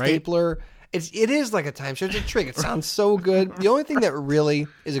digger, stapler. It is like a timeshare. It's a trick. It sounds so good. The only thing that really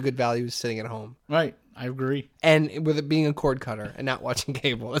is a good value is sitting at home. Right. I agree. And with it being a cord cutter and not watching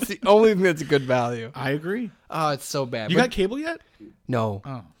cable. That's the only thing that's a good value. I agree. Oh, it's so bad. You got cable yet? No.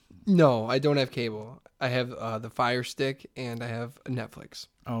 Oh. No, I don't have cable. I have the Fire Stick, and I have Netflix.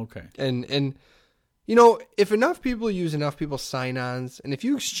 Oh, okay. And you know, if enough people use enough people's sign-ons, and if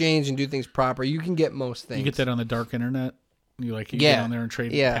you exchange and do things proper, you can get most things. You get that on the dark internet? You get on there and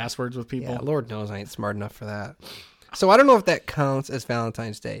trade passwords with people? Yeah, Lord knows I ain't smart enough for that. So I don't know if that counts as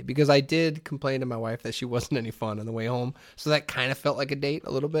Valentine's Day, because I did complain to my wife that she wasn't any fun on the way home. So that kind of felt like a date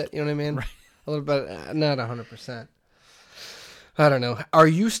a little bit. You know what I mean? Right. A little bit, not 100%. I don't know. Are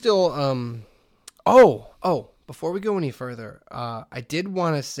you still? Before we go any further, I did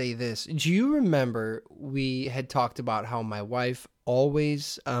want to say this. Do you remember we had talked about how my wife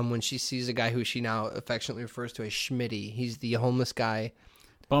always, when she sees a guy who she now affectionately refers to as Schmitty, he's the homeless guy,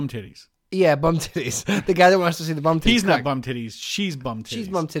 bum titties. Yeah, bum titties. The guy that wants to see the bum titties. He's not bum titties. She's bum titties. She's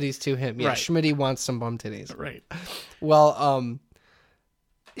bum titties to him. Yeah, right. Schmitty wants some bum titties. Right. Well,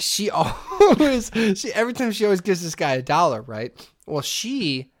 every time she always gives this guy $1, right? Well,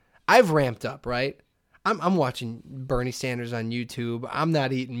 I've ramped up, right? I'm watching Bernie Sanders on YouTube. I'm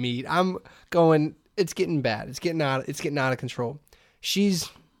not eating meat. I'm going, it's getting bad. It's getting out of control. She's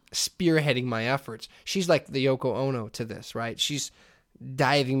spearheading my efforts. She's like the Yoko Ono to this, right? She's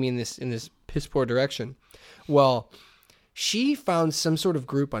diving me in this piss poor direction. Well, she found some sort of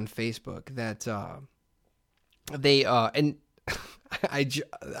group on Facebook that they and I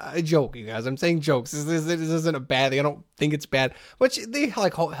joke, you guys. I'm saying jokes. This isn't a bad thing. I don't think it's bad. But they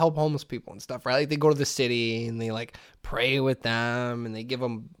like help homeless people and stuff, right? Like they go to the city and they like pray with them and they give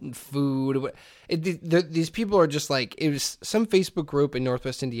them food. These people are just like, it was some Facebook group in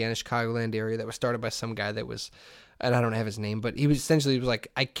Northwest Indiana, Chicagoland area that was started by some guy that was, and I don't have his name, but he was like,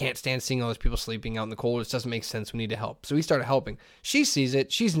 I can't stand seeing all those people sleeping out in the cold. It doesn't make sense. We need to help. So he started helping. She sees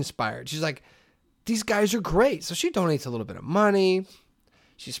it. She's inspired. She's like, these guys are great. So she donates a little bit of money.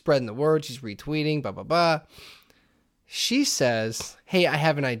 She's spreading the word. She's retweeting, blah, blah, blah. She says, hey, I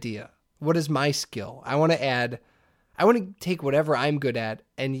have an idea. What is my skill? I want to take whatever I'm good at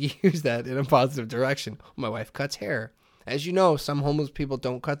and use that in a positive direction. My wife cuts hair. As you know, some homeless people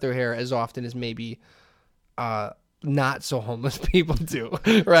don't cut their hair as often as maybe not so homeless people do,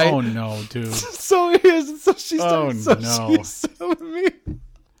 right? Oh, no, dude. So she started, she said with me,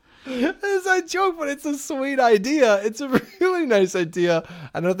 it's a joke, but it's a sweet idea. It's a really nice idea.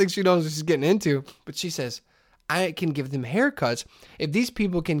 I don't think she knows what she's getting into, but she says, I can give them haircuts. If these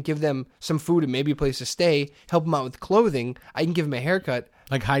people can give them some food and maybe a place to stay, help them out with clothing, I can give them a haircut.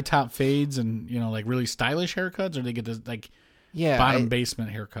 Like high top fades and, like really stylish haircuts, or they get this like bottom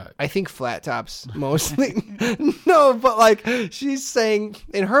basement haircut? I think flat tops mostly. No, but like she's saying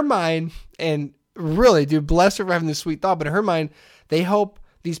in her mind, and really, dude, bless her for having this sweet thought, but in her mind, they help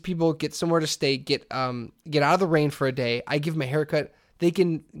these people get somewhere to stay, get out of the rain for a day. I give them a haircut. They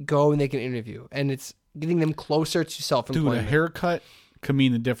can go and they can interview. And it's getting them closer to self-employment. Dude, a haircut can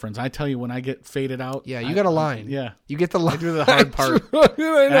mean the difference. I tell you, when I get faded out. Yeah, you got a line. Yeah. You get the line. I do the hard part.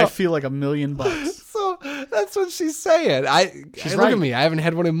 And I feel like $1 million. So that's what she's saying. She's right. Look at me. I haven't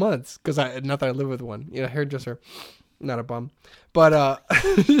had one in months because not that I live with one. Hairdresser. Not a bum. But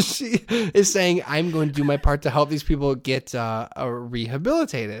she is saying, I'm going to do my part to help these people get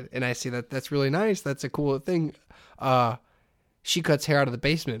rehabilitated. And I see that's really nice. That's a cool thing. She cuts hair out of the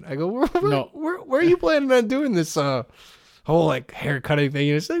basement. I go, where are you planning on doing this whole like hair cutting thing?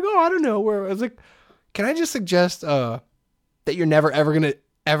 And it's like, I don't know. I was like, can I just suggest that you're never ever going to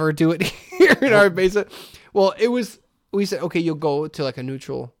ever do it here in our basement? Well, we said, okay, you'll go to like a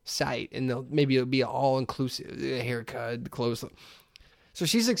neutral site and maybe it'll be all inclusive, haircut, clothes. So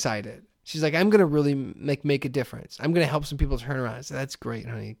she's excited. She's like, I'm going to really make a difference. I'm going to help some people turn around. I said, that's great,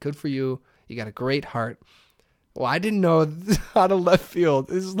 honey. Good for you. You got a great heart. Well, I didn't know out of left field.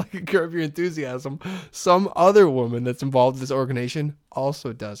 This is like a Curb Your Enthusiasm. Some other woman that's involved in this organization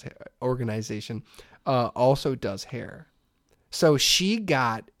also does hair. So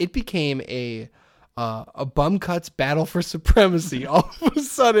it became a bum cuts battle for supremacy. All of a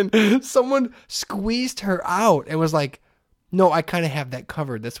sudden, someone squeezed her out and was like, no, I kind of have that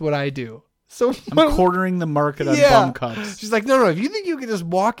covered. That's what I do. So I'm cornering the market on bum cuts. She's like, no, if you think you can just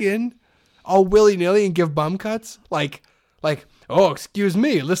walk in all willy-nilly and give bum cuts, like, oh, excuse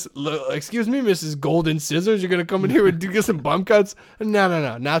me, listen, excuse me, Mrs. Golden Scissors, you're going to come in here and get some bum cuts?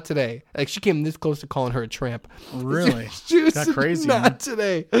 No, not today. Like, she came this close to calling her a tramp. Really? She's got crazy. Not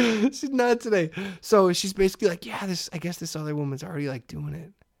today. She's not today. So she's basically like, I guess this other woman's already, like, doing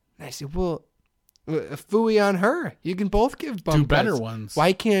it. And I said, well, phooey on her. You can both give bum cuts. Do better ones.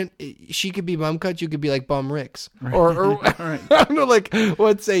 Why can't she could be bum cuts? You could be like bum Ricks, right. or right. I don't know. Like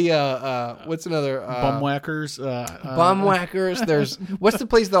what's another bum whackers? Bum whackers. There's what's the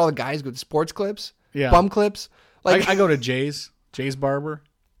place that all the guys go to? Sports Clips. Yeah. Bum Clips. Like I go to Jay's Barber.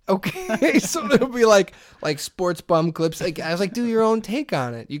 Okay, so it'll be like sports bum clips. Like I was like, do your own take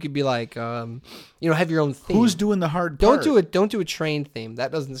on it. You could be like, have your own theme. Who's doing the hard part? Don't do a train theme.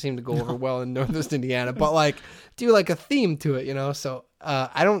 That doesn't seem to go over well in Northwest Indiana. But like, do like a theme to it. So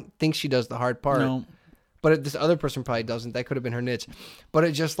I don't think she does the hard part. No. But this other person probably doesn't. That could have been her niche. But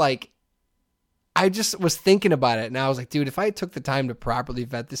it just like, I just was thinking about it, and I was like, dude, if I took the time to properly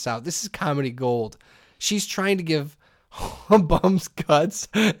vet this out, this is comedy gold. She's trying to give bums cuts,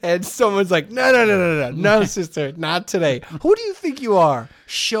 and someone's like, no, sister, not today. Who do you think you are,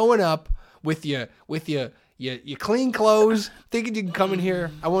 showing up with your clean clothes, thinking you can come in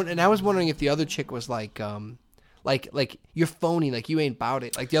here? I was wondering if the other chick was like you're phony, like you ain't about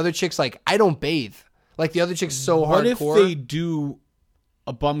it. Like the other chick's like, I don't bathe. Like the other chick's so hardcore. What if they do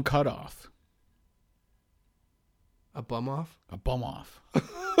a bum cutoff? A bum off? A bum off.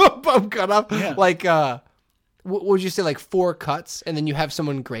 A bum cutoff? Yeah. Like what would you say, like 4 cuts, and then you have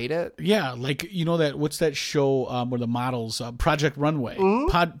someone grade it? Yeah, like, what's that show where the models, Project Runway,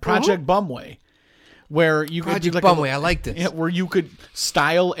 Project Bumway, where you could do like Bumway, I liked it. Yeah, where you could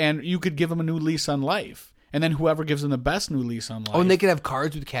style and you could give them a new lease on life. And then whoever gives them the best new lease on life. Oh, and they could have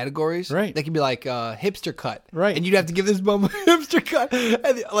cards with categories. Right. They could be like hipster cut. Right. And you'd have to give this bum a hipster cut.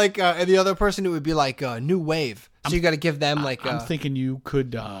 And the other person, it would be like new wave. So you got to give them I'm thinking you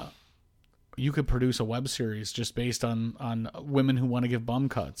could produce a web series just based on women who want to give bum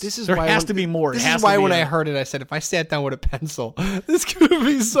cuts. There has to be more. This is why when I heard it, I said, if I sat down with a pencil, this could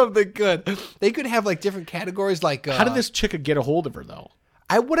be something good. They could have like different categories. Like how did this chick get a hold of her though?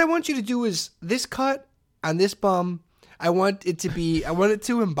 What I want you to do is this cut on this bum. I want it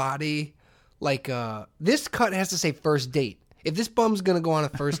to embody like this cut has to say first date. If this bum's gonna go on a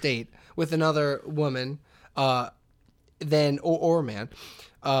first date with another woman, then or man,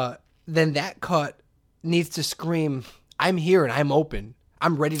 then that cut needs to scream, I'm here and I'm open.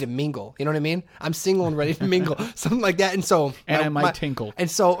 I'm ready to mingle. You know what I mean? I'm single and ready to mingle. Something like that. And so I might tinkle. And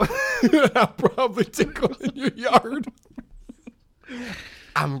so I'll probably tinkle in your yard.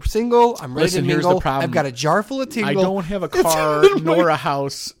 I'm single. I'm ready to mingle. Here's the problem. I've got a jar full of tingle. I don't have a car nor a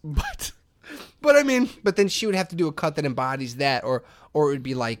house, but then she would have to do a cut that embodies that, or it would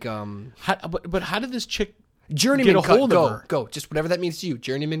be like but how did this chick journeyman get a hold of her? Go, just whatever that means to you.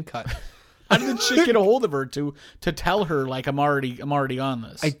 Journeyman cut. How did the chick get a hold of her to tell her like I'm already on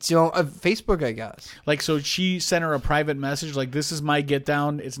this? I don't Facebook, I guess. Like, so she sent her a private message like, this is my get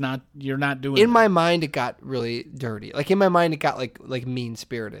down. It's not, you're not doing. In my mind, it got really dirty. Like in my mind, it got like mean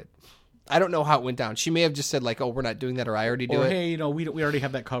spirited. I don't know how it went down. She may have just said like, "Oh, we're not doing that," or "I already do it." Hey, we already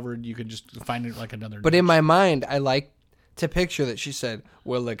have that covered. You could just find it like another. But in my mind, I like to picture that she said,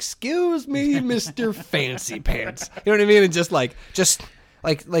 "Well, excuse me, Mr. Fancy Pants." You know what I mean? And just like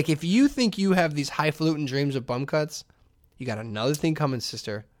if you think you have these highfalutin dreams of bum cuts, you got another thing coming,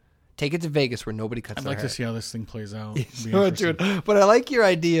 sister. Take it to Vegas where nobody cuts their hair. I'd like to see how this thing plays out. Dude. But I like your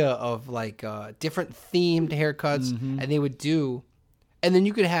idea of like different themed haircuts, and they would do, and then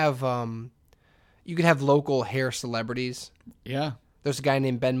you could have local hair celebrities. Yeah. There's a guy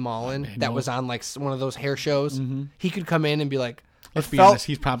named Ben Mullen that was on like one of those hair shows. Mm-hmm. He could come in and be like, let's be honest,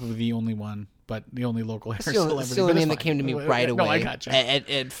 he's probably the only one. But the only local hair celebrity. It's the only name that came to me right away. No, I gotcha.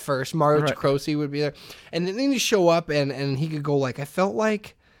 At first, Mariachi Croce would be there, and then you show up, and he could go like, I felt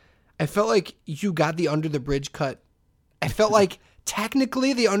like you got the under the bridge cut. I felt like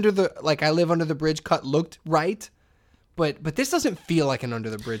technically I live under the bridge cut looked right, but this doesn't feel like an under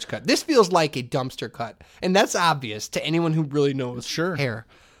the bridge cut. This feels like a dumpster cut, and that's obvious to anyone who really knows hair.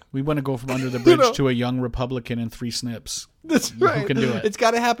 We want to go from under the bridge to a young Republican and 3 snips. That's right. Who can do it? It's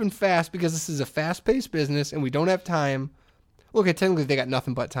got to happen fast because this is a fast-paced business and we don't have time. Okay, technically they got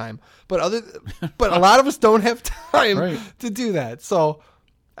nothing but time, but a lot of us don't have time to do that. So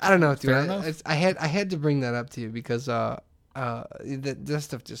I don't know, dude. I had to bring that up to you because this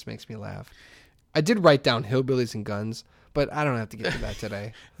stuff just makes me laugh. I did write down hillbillies and guns, but I don't have to get to that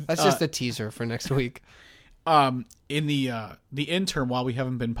today. That's just a teaser for next week. In the interim, while we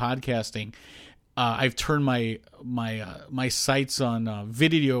haven't been podcasting, I've turned my sights on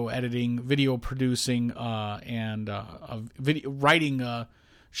video editing, video producing, and writing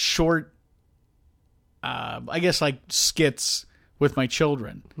short, I guess like skits with my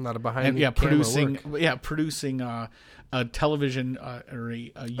children. Not a behind the producing work. Producing a television or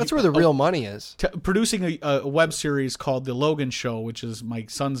that's where the real money is. Producing a web series called The Logan Show, which is my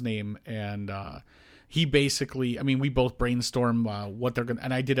son's name, and he basically, I mean, we both brainstorm what they're gonna,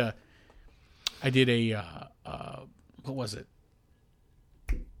 and I did a what was it?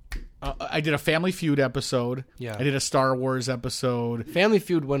 I did a Family Feud episode. Yeah. I did a Star Wars episode. Family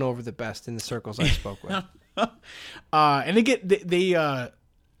Feud went over the best in the circles I spoke with. And they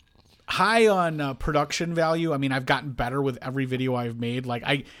high on production value. I mean, I've gotten better with every video I've made. Like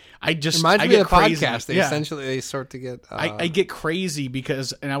I get crazy. Podcast. They start to get. I get crazy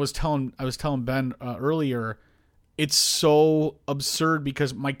because, and I was telling Ben earlier, it's so absurd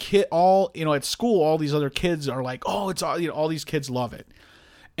because my kid, at school, all these other kids are like, oh, it's all, all these kids love it,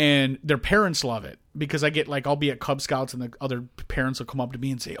 and their parents love it because I get like, I'll be at Cub Scouts and the other parents will come up to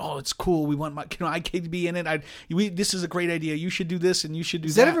me and say, oh, it's cool. We want my kid to be in it. This is a great idea. You should do this and you should do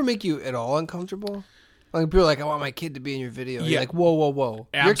that. Does that ever make you at all uncomfortable? Like people are like, I want my kid to be in your video. Yeah. You're like, whoa.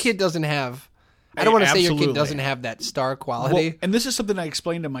 Your kid doesn't have. I don't want to say your kid doesn't have that star quality. Well, and this is something I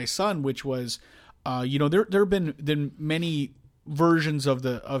explained to my son, which was, there have been many versions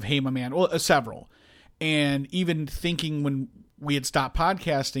of Hey My Man, well, several, and even thinking when we had stopped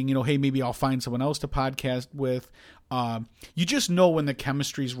podcasting, hey, maybe I'll find someone else to podcast with. You just know when the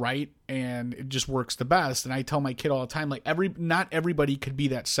chemistry's right and it just works the best. And I tell my kid all the time, like not everybody could be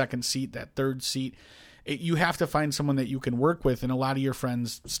that second seat, that third seat. You have to find someone that you can work with, and a lot of your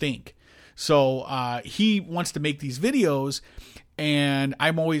friends stink. So he wants to make these videos, And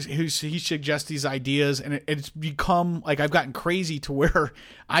I'm always, he suggests these ideas, and it's become like I've gotten crazy to where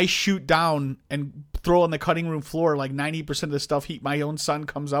I shoot down and throw on the cutting room floor like 90% of the stuff my own son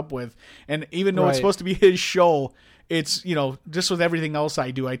comes up with. And even though it's supposed to be his show, it's, just with everything else I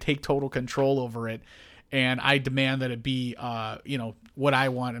do, I take total control over it. And I demand that it be, what I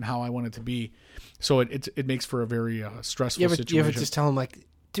want and how I want it to be. So it makes for a very stressful situation. You ever just tell him, like,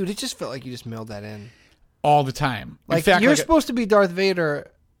 dude, it just felt like you just mailed that in. All the time. Like, in fact, you're supposed to be Darth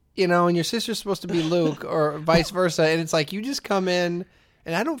Vader, and your sister's supposed to be Luke, or vice versa. And it's like, you just come in,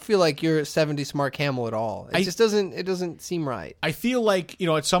 and I don't feel like you're a 70 smart camel at all. It just doesn't seem right. I feel like,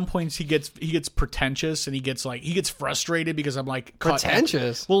 at some points he gets pretentious, and he gets frustrated because I'm like,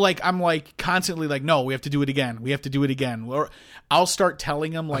 pretentious. Well, like, I'm like constantly like, no, we have to do it again. We have to do it again. Or I'll start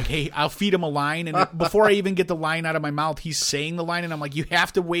telling him like, hey, I'll feed him a line. And before I even get the line out of my mouth, he's saying the line. And I'm like, you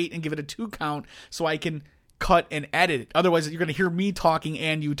have to wait and give it a 2 count so I can cut and edit it. Otherwise, you're going to hear me talking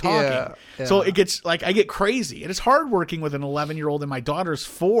and you talking. Yeah. So it gets like, I get crazy. And it's hard working with an 11-year-old, and my daughter's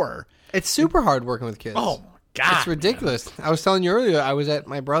 4. It's super hard working with kids. Oh, God. It's ridiculous. Man. I was telling you earlier, I was at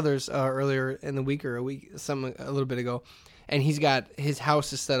my brother's earlier in the week, or a little bit ago, and his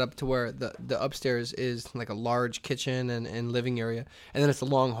house is set up to where the upstairs is like a large kitchen and living area, and then it's a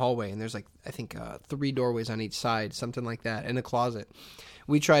long hallway, and there's like, I think 3 doorways on each side, something like that, and a closet.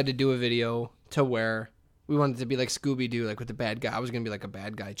 We tried to do a video to where we wanted to be like Scooby-Doo, like with the bad guy. I was going to be like a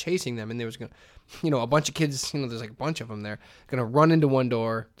bad guy chasing them, and there was going to, a bunch of kids, there's like a bunch of them there, going to run into one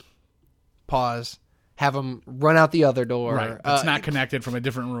door, pause, have them run out the other door. Right. It's not connected from a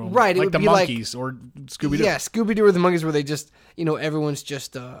different room. Right. Like the Monkees or Scooby-Doo. Yeah, Scooby-Doo or the Monkees, where they just, everyone's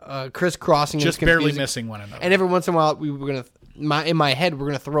just crisscrossing. Just barely missing one another. And every once in a while, we were going to, in my head, we're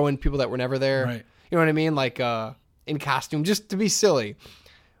going to throw in people that were never there. Right. You know what I mean? Like in costume, just to be silly.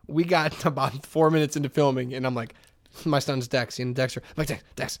 We got about 4 minutes into filming, and I'm like, my son's Dexter. I'm like,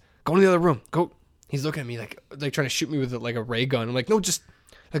 Dex, go in the other room. Go. He's looking at me like trying to shoot me with like a ray gun. I'm like, no, just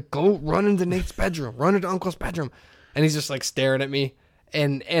like, go run into Nate's bedroom. Run into Uncle's bedroom. And he's just like staring at me.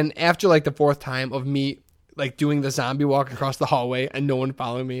 And after like the 4th time of me like doing the zombie walk across the hallway and no one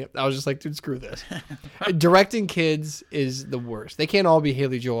following me, I was just like, dude, screw this. Directing kids is the worst. They can't all be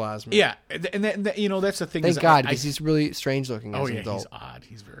Haley Joel Osment. Yeah, and that's the thing. Thank God, because he's really strange looking as an adult. He's odd.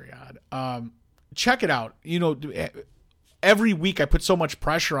 He's very odd. Check it out. Every week I put so much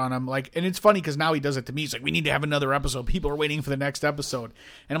pressure on him. Like, and it's funny because now he does it to me. He's like, we need to have another episode. People are waiting for the next episode,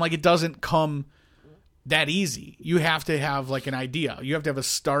 and I'm like, it doesn't come that easy. You have to have like an idea. You have to have a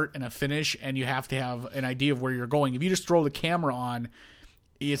start and a finish, and you have to have an idea of where you're going. If you just throw the camera on,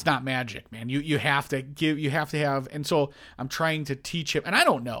 it's not magic, man. You have to have, and so I'm trying to teach him, and I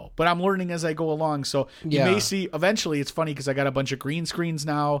don't know, but I'm learning as I go along. So you may see eventually. It's funny because I got a bunch of green screens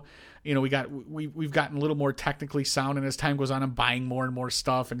now. We've gotten a little more technically sound, and as time goes on, I'm buying more and more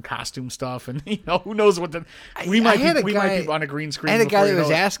stuff and costume stuff, and who knows what we might be on a green screen. I had a guy that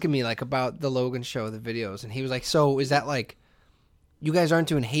was asking me like about the Logan show, the videos, and he was like, "So is that like you guys aren't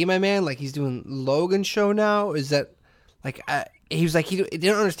doing Hey My Man? Like he's doing Logan show now? Is that like?" He was like, he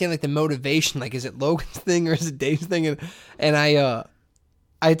didn't understand like the motivation. Like, is it Logan's thing or is it Dave's thing? And I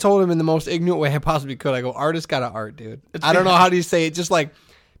told him in the most ignorant way I possibly could. I go, artist got to art, dude. I don't know how do you say it. Just like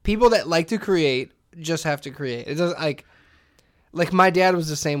people that like to create just have to create. It doesn't like my dad was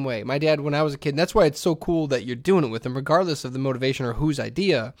the same way. My dad, when I was a kid, and that's why it's so cool that you're doing it with him, regardless of the motivation or whose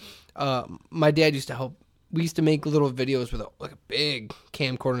idea. My dad used to help. We used to make little videos with a big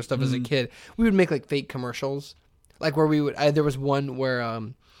camcorder and stuff as a kid. We would make like fake commercials. Like where we would, there was one where I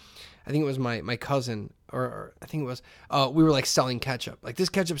think it was my cousin, or I think it was, we were like selling ketchup. Like, this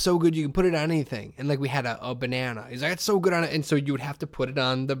ketchup's so good you can put it on anything. And like we had a banana. He's like, it's so good on it. And so you would have to put it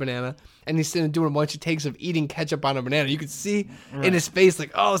on the banana. And he's sitting doing a bunch of takes of eating ketchup on a banana. You could see in his face like,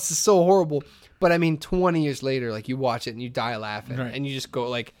 oh, this is so horrible. But I mean, 20 years later, like you watch it and you die laughing. Right. And you just go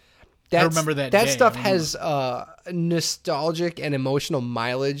like, I remember that day. Stuff has nostalgic and emotional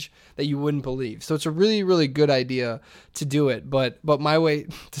mileage that you wouldn't believe. So it's a really, really good idea to do it. But my way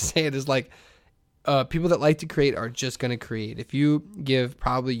to say it is like people that like to create are just going to create. If you give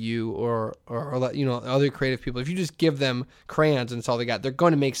probably you or other creative people, if you just give them crayons and that's all they got, they're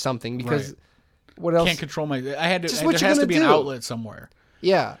going to make something because what else? Can't control my. There has to be an outlet somewhere.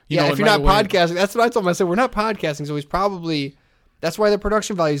 Yeah, if you're not podcasting, that's what I told him. I said we're not podcasting, so he's probably. That's why the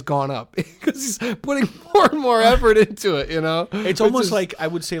production value's gone up because he's putting more and more effort into it. It's almost like I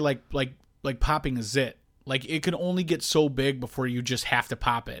would say like popping a zit. Like, it can only get so big before you just have to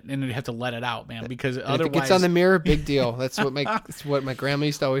pop it, and you have to let it out, man, because otherwise... If it gets on the mirror, big deal. That's what my grandma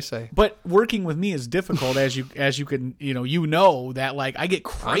used to always say. But working with me is difficult, as you can, that, like, I get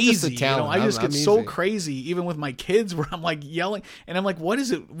crazy. I just get so crazy, even with my kids, where I'm, like, yelling, and I'm like, what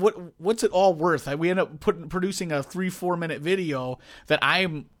is it? What's it all worth? We end up producing a 3-4 minute video that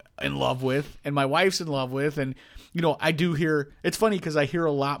I'm in love with, and my wife's in love with, and, I do hear... It's funny, because I hear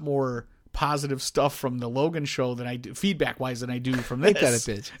a lot more positive stuff from the Logan show than I do feedback wise than I do from this. Ain't that a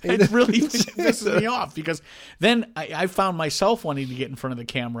bitch? It really pisses me off, because then I found myself wanting to get in front of the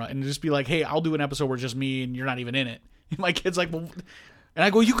camera and just be like, hey, I'll do an episode where just me and you're not even in it. And my kid's like, well, and I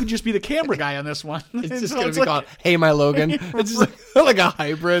go, you could just be the camera guy on this one. It's just going to be called Hey My Logan. It's just like a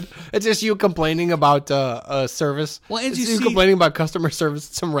hybrid. It's just you complaining about service. Well, as you complaining about customer service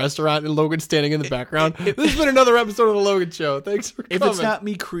at some restaurant and Logan standing in the background. This has been another episode of the Logan Show. Thanks for coming. If it's not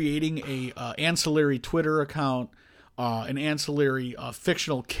me creating a ancillary Twitter account, an ancillary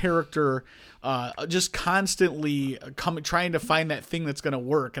fictional character, just constantly trying to find that thing that's going to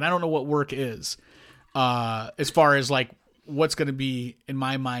work. And I don't know what work is, as far as like, what's going to be, in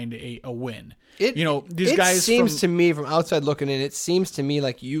my mind, a win. These guys. It seems to me, from outside looking in, it seems to me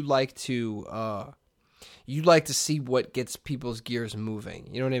like you like to see what gets people's gears moving.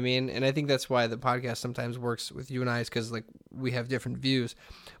 You know what I mean? And I think that's why the podcast sometimes works with you and I, is because like we have different views.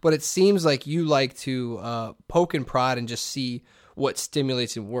 But it seems like you like to poke and prod and just see what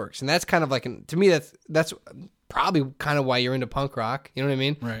stimulates and works. And that's kind of like, to me, that's probably kind of why you're into punk rock. You know what I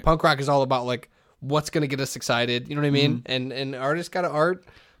mean? Right. Punk rock is all about like, what's going to get us excited, you know what I mean? Mm-hmm. And artists got to art.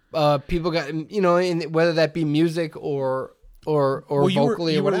 People got, and whether that be music or vocally or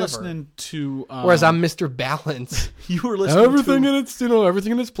whatever. You were listening to... whereas I'm Mr. Balance. You were listening everything in its,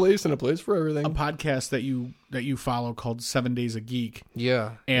 everything in its place and a place for everything. A podcast that you follow called 7 Days a Geek.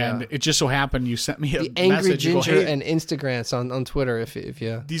 Yeah. And it just so happened you sent me a the Angry message. Ginger and Instagrams on Twitter if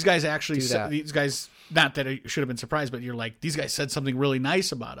you... These guys actually... These guys... Not that I should have been surprised, but you're like, these guys said something really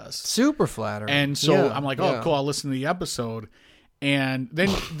nice about us. Super flattering. And so I'm like, cool, I'll listen to the episode. And then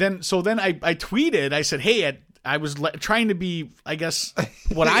I tweeted, I said, hey, I was trying to be, I guess,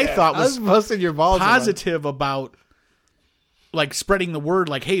 what I thought was busting your balls positive about like spreading the word,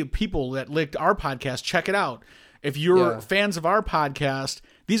 like, hey, people that licked our podcast, check it out. If you're fans of our podcast,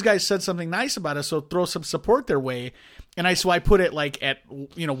 these guys said something nice about us, so throw some support their way. And I put it like at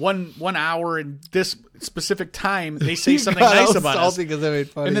 1 hour and this specific time they say something nice about us.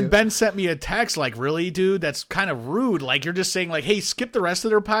 And then Ben sent me a text like, really, dude? That's kind of rude. Like, you're just saying like, hey, skip the rest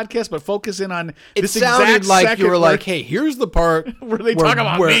of their podcast, but focus in on this exact second. It sounded like you were like, hey, here's the part where they talk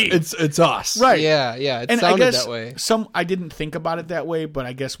about me. It's us. Right. Yeah. It sounded that way. I didn't think about it that way, but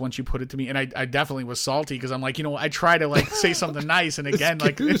I guess once you put it to me, and I definitely was salty because I'm like, I try to like say something nice, and again,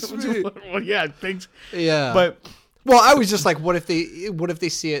 like, well, yeah, thanks. Yeah. But... Well, I was just like, what if they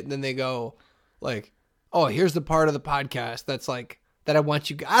see it and then they go, like, oh, here's the part of the podcast that's like that I want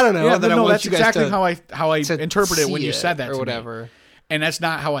you. I don't know. Yeah, that's exactly how I interpreted it when you said that or to whatever. Me. And that's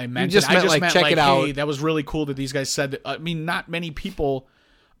not how I meant it. I just meant check it out. Hey, that was really cool that these guys said that. I mean, not many people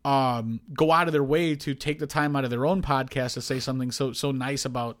go out of their way to take the time out of their own podcast to say something so nice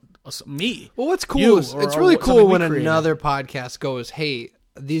about me. Well, what's cool is it's really cool when another podcast goes, hey,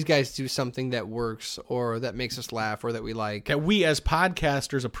 these guys do something that works or that makes us laugh or that we like. That we as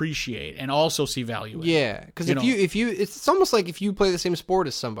podcasters appreciate and also see value in. Yeah, because if you it's almost like if you play the same sport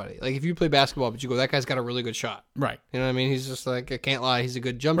as somebody. Like if you play basketball, but you go, that guy's got a really good shot. Right. You know what I mean? He's just like, I can't lie, he's a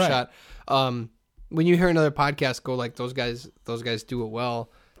good jump shot. When you hear another podcast go like, those guys do it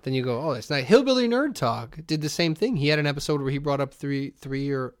well, then you go, oh, that's nice. Hillbilly Nerd Talk did the same thing. He had an episode where he brought up three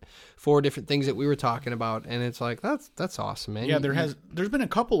or four different things that we were talking about, and it's like that's awesome, man. Yeah, there's been a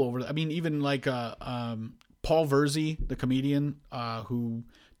couple over. I mean, even like Paul Verzi, the comedian, who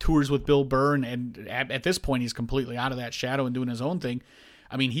tours with Bill Burr, and at this point he's completely out of that shadow and doing his own thing.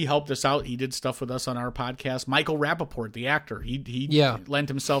 I mean, he helped us out. He did stuff with us on our podcast. Michael Rappaport, the actor, he lent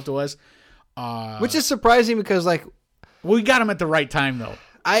himself to us, which is surprising because like we got him at the right time though.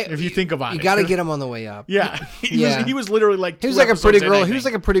 If you think about it, you got to get him on the way up. Yeah, he was literally like he was like a pretty girl. He was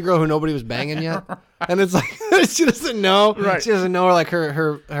like a pretty girl who nobody was banging yet, and it's like she doesn't know. Right. She doesn't know like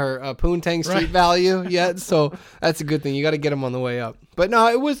her Poontang Street value yet. So that's a good thing. You got to get him on the way up. But no,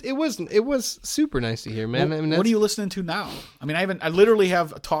 it was super nice to hear, man. Well, I mean, what are you listening to now? I mean, I literally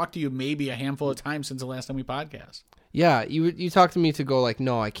have talked to you maybe a handful of times since the last time we podcast. Yeah, you talked to me to go like,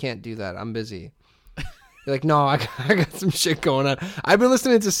 no, I can't do that. I'm busy. You're like, no, I got some shit going on. I've been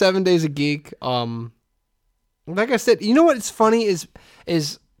listening to 7 Days a Geek. Like I said, you know what? It's funny is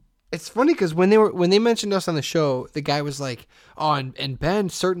it's funny because when they mentioned us on the show, the guy was like, oh, and Ben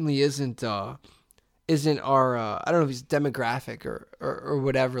certainly isn't isn't our I don't know if he's demographic or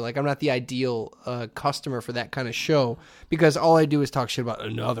whatever. Like, I'm not the ideal customer for that kind of show, because all I do is talk shit about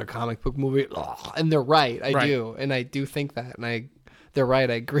another comic book movie. Ugh, and they're right. I do. And I do think that. And they're right.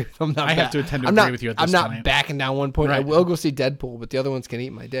 I agree with them. I have to attend to agree with you at this time. I'm time. not backing down one point. Right. I will go see Deadpool, but the other ones can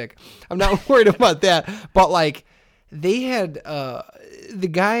eat my dick. I'm not worried about that. But like, they had the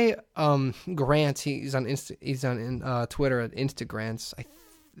guy Grant. He's on Twitter at Instagrants.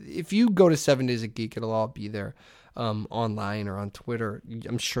 If you go to 7 Days a Geek, it'll all be there online or on Twitter.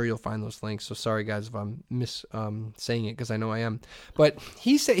 I'm sure you'll find those links. So sorry, guys, if I'm saying it, because I know I am. But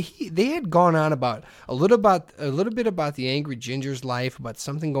he said they had gone on about a little bit about the Angry Ginger's life, about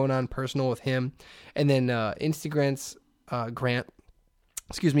something going on personal with him, and then Instagram's Grant,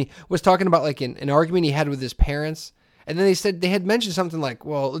 was talking about like an argument he had with his parents. And then they said they had mentioned something like,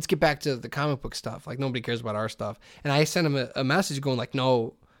 well, let's get back to the comic book stuff. Like, nobody cares about our stuff. And I sent him a message going like,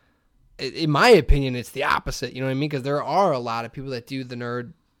 no, in my opinion, it's the opposite. You know what I mean? Because there are a lot of people that do the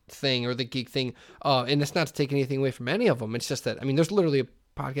nerd thing or the geek thing. And it's not to take anything away from any of them. It's just that, I mean, there's literally a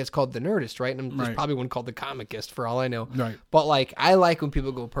podcast called The Nerdist, right? And there's probably one called The Comicist for all I know. Right. But like, I like when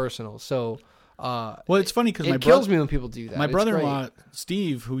people go personal. So, well, it's funny because it kills me when people do that. My brother-in-law,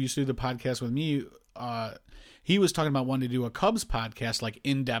 Steve, who used to do the podcast with me, he was talking about wanting to do a Cubs podcast, like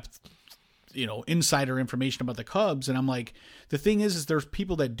in-depth, insider information about the Cubs. And I'm like, the thing is there's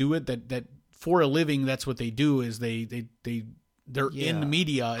people that do it that for a living, that's what they do, is they're in the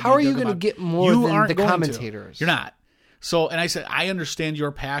media. How are you going to get more than the commentators? You're not. So, and I said, I understand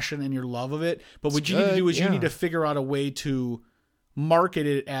your passion and your love of it, but what you need to do is you need to figure out a way to market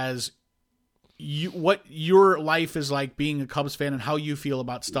it as what your life is like being a Cubs fan and how you feel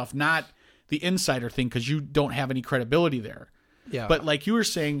about stuff, not the insider thing, because you don't have any credibility there. Yeah. But like you were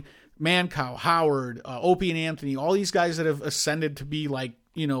saying, Mancow, Howard, Opie and Anthony, all these guys that have ascended to be like,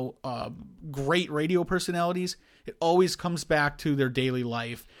 great radio personalities, it always comes back to their daily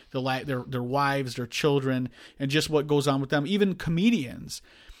life, their wives, their children, and just what goes on with them. Even comedians.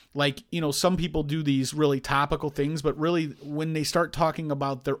 Like, some people do these really topical things, but really when they start talking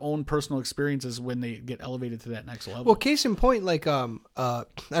about their own personal experiences, when they get elevated to that next level. Well, case in point, like, I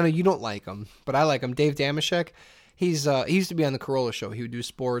know you don't like him, but I like him. Dave Damashek. He used to be on the Corolla Show. He would do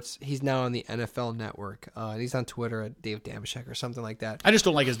sports. He's now on the NFL Network. He's on Twitter at Dave Damashek or something like that. I just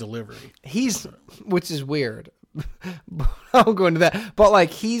don't like his delivery. Which is weird. I won't go into that. But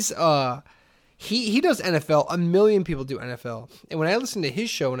like, He does NFL. A million people do NFL. And when I listen to his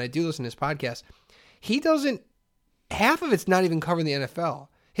show, and I do listen to his podcast, half of it's not even covering the NFL.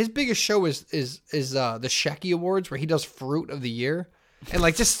 His biggest show is the Shecky Awards, where he does fruit of the year. And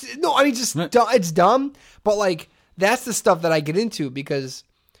like, it's dumb. But like, that's the stuff that I get into, because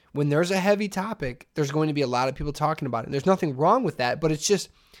when there's a heavy topic, there's going to be a lot of people talking about it. And there's nothing wrong with that, but it's just,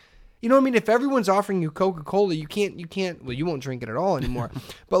 you know what I mean? If everyone's offering you Coca-Cola, you can't, well, you won't drink it at all anymore,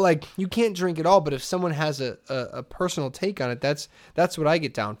 but like, you can't drink it all. But if someone has a personal take on it, that's what I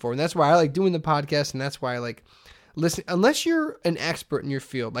get down for. And that's why I like doing the podcast. And that's why I like listen, unless you're an expert in your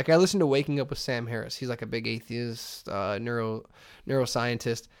field. Like, I listen to Waking Up with Sam Harris. He's like a big atheist,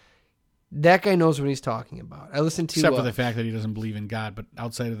 neuroscientist. That guy knows what he's talking about. I listen to, except for the fact that he doesn't believe in God, but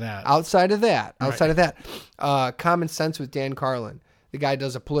outside of that, Common Sense with Dan Carlin. The guy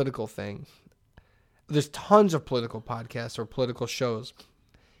does a political thing. There's tons of political podcasts or political shows.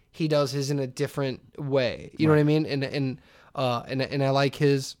 He does his in a different way. You know what I mean? And I like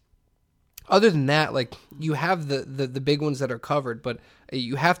his. Other than that, like, you have the big ones that are covered, but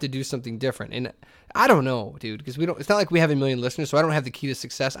you have to do something different. And I don't know, dude, because it's not like we have a million listeners, so I don't have the key to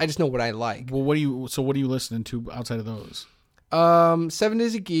success. I just know what I like. Well, what are you listening to outside of those? 7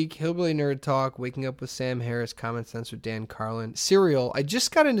 Days a Geek, Hillbilly Nerd Talk, Waking Up with Sam Harris, Common Sense with Dan Carlin, Serial. I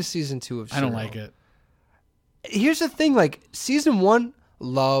just got into season 2 of Serial. I don't like it. Here's the thing, like, season 1,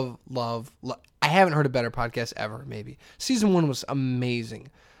 love. I haven't heard a better podcast ever, maybe. Season 1 was amazing.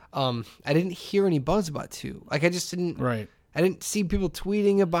 I didn't hear any buzz about 2. Like, I just didn't. Right. I didn't see people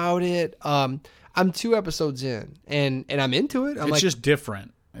tweeting about it. I'm 2 episodes in, and I'm into it. It's just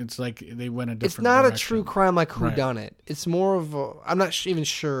different. It's like they went a different It's not direction. A true crime like Whodunit. It's more of a, I'm not even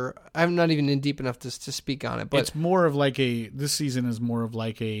sure. I'm not even in deep enough to speak on it. But it's more of like this season is more of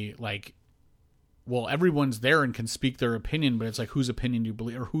like well, everyone's there and can speak their opinion, but it's like, whose opinion do you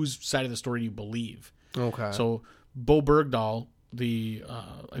believe, or whose side of the story do you believe? Okay. So Bo Bergdahl, I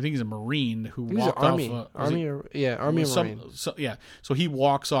think he's a Marine who walked off. Army or Marine. So he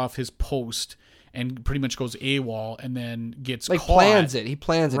walks off his post and pretty much goes AWOL and then gets like caught. He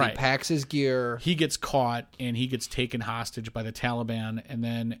plans it. Right. He packs his gear. He gets caught and he gets taken hostage by the Taliban. And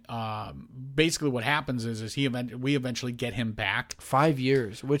then basically what happens is we eventually get him back. 5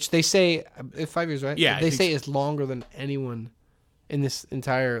 years, which they say 5 years, right? Yeah, they say is longer than anyone in this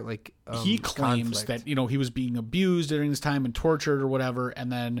entire he claims conflict. that he was being abused during this time and tortured or whatever.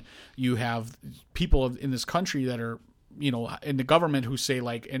 And then you have people in this country that are in the government who say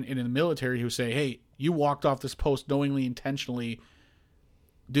and in the military who say, hey, you walked off this post knowingly, intentionally,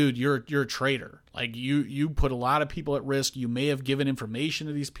 dude, you're a traitor. Like you put a lot of people at risk. You may have given information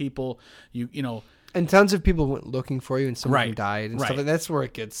to these people. And tons of people went looking for you, and some of them died, and stuff. Like that's where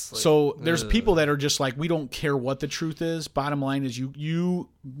it gets. So there's people that are just like, we don't care what the truth is. Bottom line is, you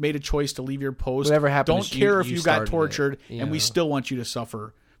made a choice to leave your post. Whatever happened, don't care if you got tortured, and we still want you to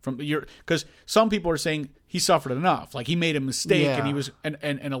suffer from because some people are saying he suffered enough, like he made a mistake, and he was,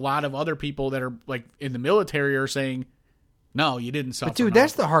 and a lot of other people that are like in the military are saying, no, you didn't suffer. But dude, enough.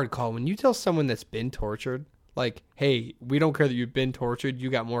 That's the hard call when you tell someone that's been tortured. Like, hey, we don't care that you've been tortured. You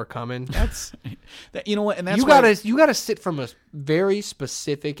got more coming. That's what, and that's you gotta sit from a very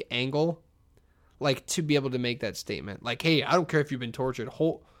specific angle, like to be able to make that statement. Like, hey, I don't care if you've been tortured.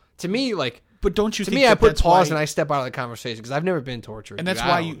 To me, but don't you? To think me, I put that's pause why, and I step out of the conversation because I've never been tortured, and that's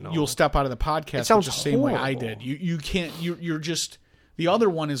why you'll step out of the podcast. It sounds the same way I horrible. did. You can't. You're just the other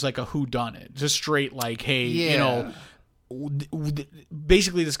one is like a whodunit, just straight like, hey,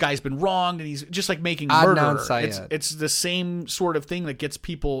 basically this guy's been wronged and he's just like making murder. It's the same sort of thing that gets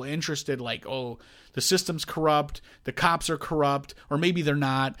people interested, like, oh, the system's corrupt, the cops are corrupt, or maybe they're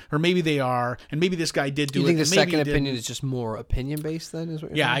not, or maybe they are, and maybe this guy did do it. You think the second opinion is just more opinion based then? Is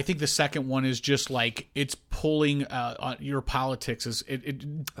what you're saying? I think the second one is just like it's pulling on your politics. It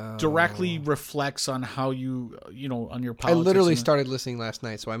directly reflects on how you on your politics. I literally started listening last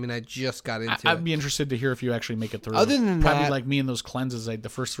night, so I mean I just got into it. I'd be interested to hear if you actually make it through. Other than probably that, like me and those cleanses, the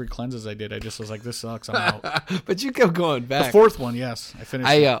first 3 cleanses I did, I just was like, this sucks, I'm out. But you kept going back. The fourth one, yes, I finished.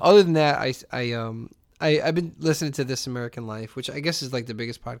 Other than that, I've been listening to This American Life, which I guess is like the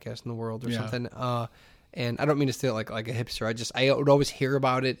biggest podcast in the world or something. And I don't mean to say it like a hipster. I would always hear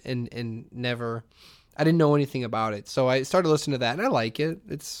about it and never. I didn't know anything about it, so I started listening to that, and I like it.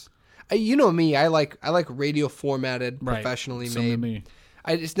 It's me. I like radio formatted, professionally made. To me.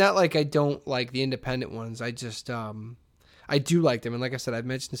 It's not like I don't like the independent ones. I just I do like them, and like I said, I've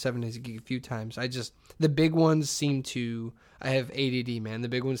mentioned 7 Days a Geek a few times. The big ones seem to. I have ADD, man. The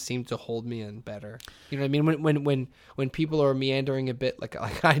big ones seem to hold me in better. You know what I mean? When people are meandering a bit, like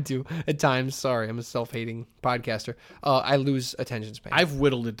I do at times. Sorry, I'm a self-hating podcaster. I lose attention span. I've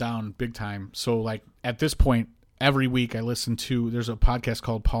whittled it down big time. So like at this point, every week I listen to. There's a podcast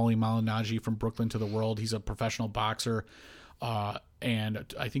called Paulie Malignaggi from Brooklyn to the World. He's a professional boxer,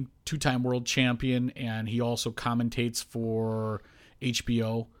 and I think 2-time world champion, and he also commentates for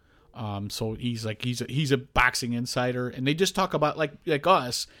HBO. So he's a boxing insider, and they just talk about like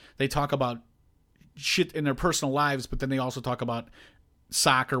us. They talk about shit in their personal lives, but then they also talk about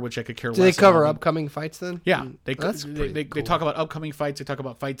soccer, which I could care less about. Do they cover upcoming fights then? Yeah, they cool. talk about upcoming fights. They talk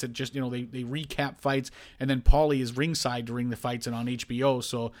about fights that just they recap fights, and then Paulie is ringside during the fights and on HBO.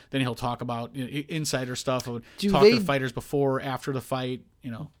 So then he'll talk about insider stuff, talk to the fighters before, after the fight.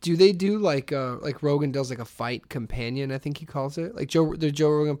 Do they do like Rogan does like a fight companion? I think he calls it like the Joe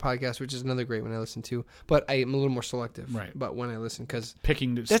Rogan podcast, which is another great one I listen to. But I am a little more selective, right? But when I listen, because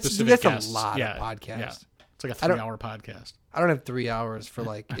picking specific guests, a lot of podcasts. Yeah. It's like a 3-hour podcast. I don't have 3 hours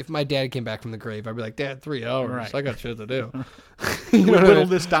for if my dad came back from the grave, I'd be like, Dad, 3 hours. Right. I got shit to do. We whittle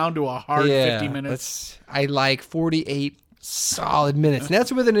this down to a hard 50 minutes. I like 48 solid minutes. And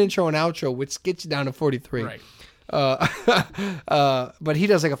that's with an intro and outro, which gets you down to 43. Right. But he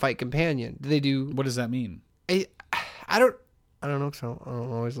does like a fight companion. Do they do? What does that mean? I don't know. So I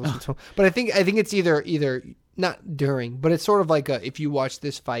don't always listen to him. But I think it's either not during, but it's sort of like if you watch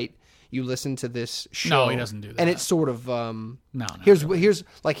this fight, you listen to this show. No, he doesn't do that. And it's sort of no. Here's what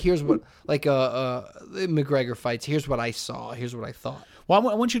McGregor fights. Here's what I saw. Here's what I thought. Well,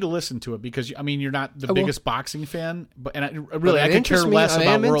 I want you to listen to it because you're not the biggest boxing fan, but I could care less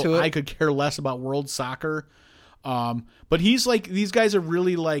about world. I could care less about world soccer. But he's like, these guys are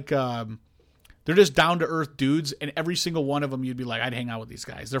really like, they're just down to earth dudes, and every single one of them, you'd be like, I'd hang out with these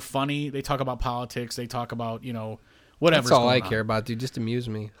guys. They're funny. They talk about politics. They talk about whatever. That's all I care about, dude. Just amuse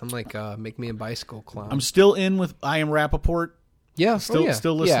me. I'm like, make me a bicycle clown. I'm still in with I Am Rappaport. Yeah, still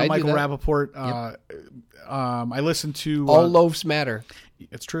listen to Michael Rappaport. I listen to All Loaves Matter.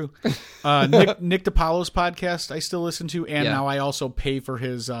 It's true. Nick DiPaolo's podcast I still listen to, and now I also pay for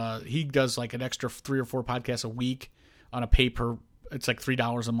his. He does like an extra 3 or 4 podcasts a week on a pay per it's like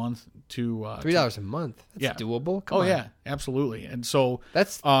 $3 a month to $3 a month. That's doable. Come on. Yeah, absolutely. And so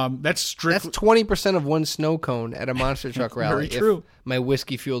that's strictly 20% of one snow cone at a monster truck rally. Very true. If my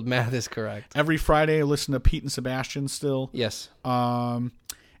whiskey fueled math is correct. Every Friday I listen to Pete and Sebastian still. Yes. And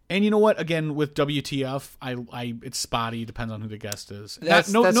you know what? Again, with WTF, I it's spotty. Depends on who the guest is.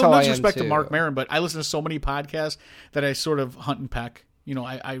 No disrespect to Mark Maron, but I listen to so many podcasts that I sort of hunt and peck. You know,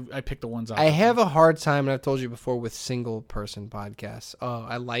 I pick the ones out. I have a hard time, and I've told you before, with single person podcasts.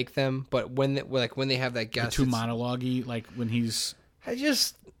 I like them, but when they have that guest, too monologue-y, like when he's.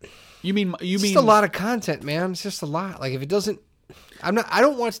 You mean just a lot of content, man. It's just a lot. Like if it doesn't. I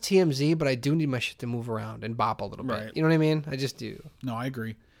don't watch TMZ, but I do need my shit to move around and bop a little bit. Right. You know what I mean? I just do. No, I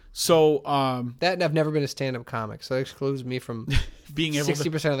agree. So that and I've never been a stand-up comic, so that excludes me from being able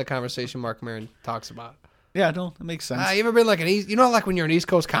 60% of the conversation Mark Maron talks about. Yeah, no, that makes sense. You ever been like like when you're an East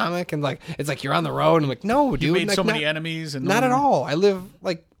Coast comic and like it's like you're on the road and I'm like, no, dude, you made like, so many enemies and not at all. I live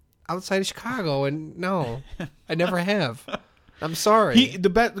like outside of Chicago and no, I never have. I'm sorry. The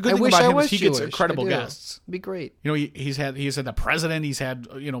good thing about him is he gets incredible guests. It'd be great. You know, he's had the president. He's had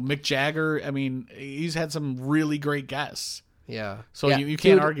Mick Jagger. I mean, he's had some really great guests. Yeah. So you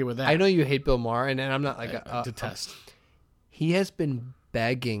can't argue with that. I know you hate Bill Maher, and I'm not like I detest. He has been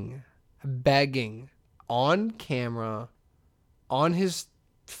begging on camera, on his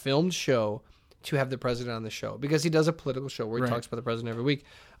filmed show, to have the president on the show because he does a political show where he talks about the president every week,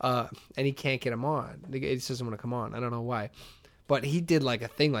 and he can't get him on. He just doesn't want to come on. I don't know why, but he did like a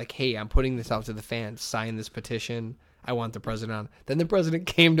thing like, "Hey, I'm putting this out to the fans. Sign this petition. I want the president on." Then the president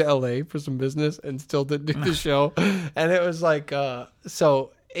came to LA for some business and still didn't do the show. And it was like,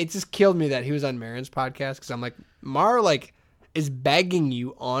 so it just killed me that he was on Maron's podcast because I'm like, Mar is begging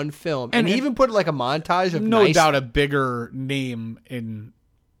you on film. And he even put like a montage of no doubt a bigger name in,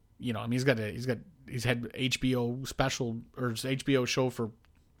 I mean, he's had HBO special or HBO show for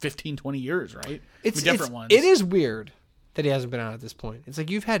 15, 20 years, right? It's different ones. It is weird that he hasn't been on at this point. It's like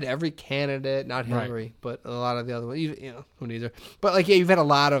you've had every candidate, not Hillary, but a lot of the other ones. Who neither. But like, you've had a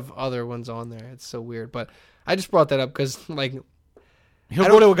lot of other ones on there. It's so weird. But I just brought that up because like he'll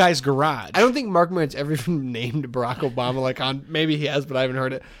go to a guy's garage. I don't think Mark Maron's ever even named Barack Obama maybe he has, but I haven't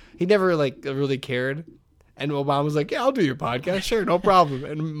heard it. He never really cared. And Obama was like, "Yeah, I'll do your podcast, sure, no problem."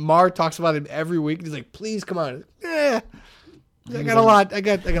 And Mar talks about him every week. And he's like, "Please come on." I got a lot. I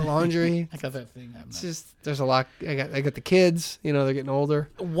got laundry. I got that thing. It's just there's a lot. I got the kids. They're getting older.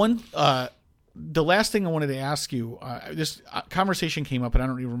 The last thing I wanted to ask you, this conversation came up, and I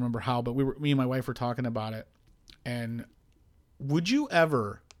don't even remember how, but me and my wife were talking about it. And would you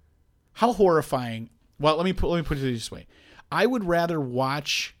ever? How horrifying! Well, let me put it this way: I would rather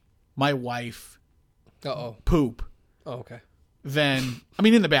watch my wife poop. Oh, okay. Than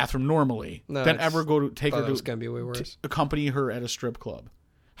in the bathroom normally, than ever go to take her to gonna be way worse. Accompany her at a strip club.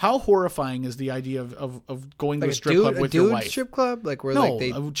 How horrifying is the idea of going to a strip club with your wife? Strip club, like where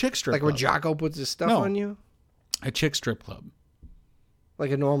a chick strip club, where Jocko puts his stuff on you. A chick strip club,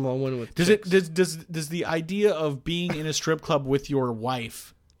 like a normal one with. Does the idea of being in a strip club with your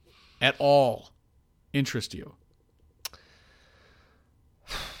wife at all interest you?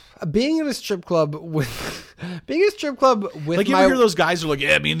 Being in a strip club with like you ever hear those guys who are like,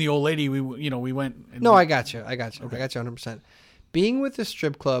 yeah, me and the old lady, we went. No, I got you. Okay. I got you 100%. Being at a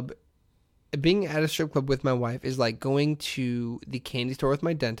strip club with my wife is like going to the candy store with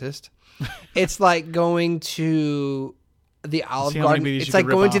my dentist. It's like going to the Olive Garden. It's like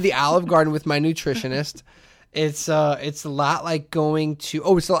going to the Olive Garden with my nutritionist. It's a lot like going to a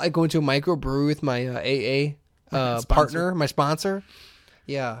microbrewery with my AA partner, my sponsor.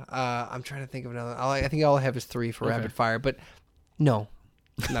 Yeah, I'm trying to think of another. I think all I have is 3 for rapid fire, but no,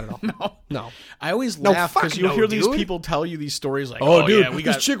 not at all. No. I always laugh because you hear these people tell you these stories like, dude,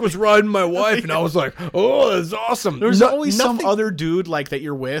 this chick was riding my wife, and I was like, oh, that's awesome. There's always some other dude like that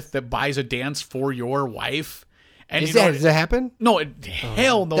you're with that buys a dance for your wife. And does that happen? No,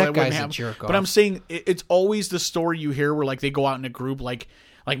 hell no, that wouldn't happen. Jerk off. But I'm saying it's always the story you hear where like they go out in a group, like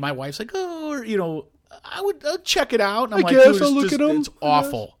my wife's like, I'll check it out. And I'm I'll look at them. It's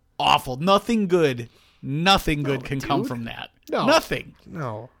awful. Awful. Nothing good can come from that. No. Nothing.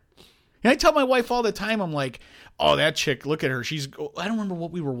 No. And I tell my wife all the time, I'm like, oh, that chick, look at her. I don't remember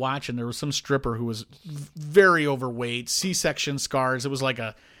what we were watching. There was some stripper who was very overweight, C-section scars. It was like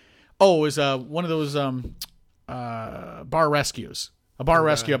one of those bar rescues. A bar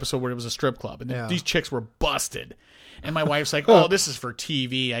rescue episode where it was a strip club. And these chicks were busted. And my wife's like, oh, this is for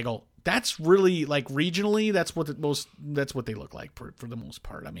TV. I go, that's really like regionally. That's what they look like for the most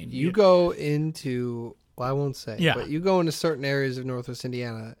part. I mean, you go into, well, I won't say, but you go into certain areas of Northwest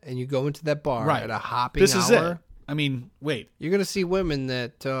Indiana and you go into that bar at a hopping hour. This is it. I mean, wait. You're gonna see women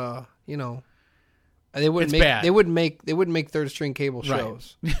that they wouldn't It's bad. They wouldn't make third string cable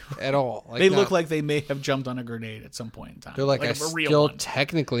shows at all. They look like they may have jumped on a grenade at some point in time. They're like I a real still one.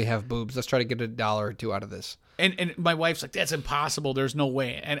 technically have boobs. Let's try to get $1 or $2 out of this. And my wife's like, that's impossible. There's no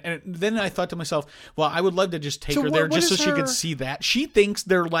way. And then I thought to myself, well, I would love to just take her there just so she could see that. She thinks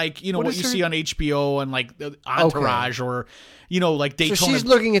they're like, what you see on HBO and like Entourage or, like Daytona. So she's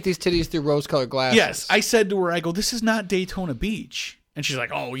looking at these titties through rose-colored glasses. Yes. I said to her, I go, this is not Daytona Beach. And she's like,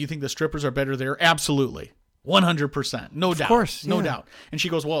 oh, you think the strippers are better there? Absolutely. 100%. No doubt. Of course. No doubt. And she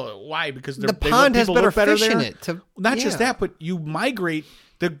goes, well, why? Because the pond has better fish in it. Not just that, but you migrate.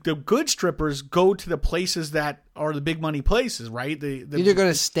 The good strippers go to the places that are the big money places, right? They're going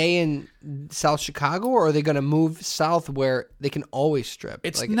to stay in South Chicago, or are they going to move south where they can always strip?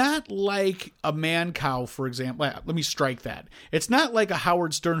 It's not like a man cow, for example. Let me strike that. It's not like a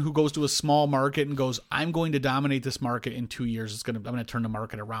Howard Stern who goes to a small market and goes, I'm going to dominate this market in 2 years. I'm going to turn the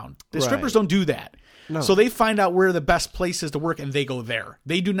market around. The strippers don't do that. No. So they find out where the best place is to work, and they go there.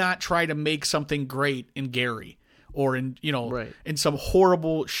 They do not try to make something great in Gary. Or in in some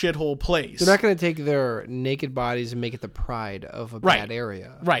horrible shithole place. They're not going to take their naked bodies and make it the pride of a bad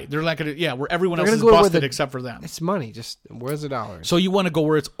area. Right. They're not going to. Where everyone else is busted except for them. It's money. Just where's $1? So you want to go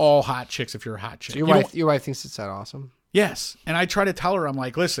where it's all hot chicks if you're a hot chick. So your wife thinks it's that awesome. Yes, and I try to tell her, I'm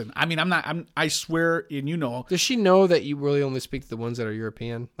like, listen, I mean, I swear, and Does she know that you really only speak to the ones that are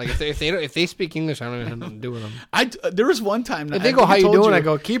European? Like, if they speak English, I don't even have nothing to do with them. There was one time. If they go, how you doing? I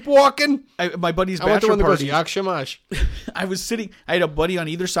go, keep walking. My buddy's bachelor party. I was sitting, I had a buddy on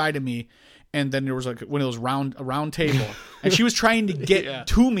either side of me, and then there was like one of those round table, and she was trying to get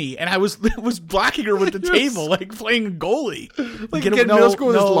to me, and I was blocking her with the table, like playing goalie. Like in middle school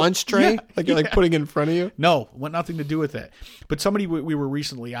with this lunch tray, you're putting it in front of you. No, want nothing to do with it. But somebody we were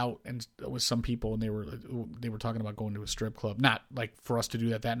recently out and with some people, and they were talking about going to a strip club, not like for us to do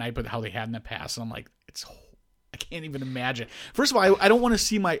that night, but how they had in the past. And I'm like, I can't even imagine. First of all, I don't want to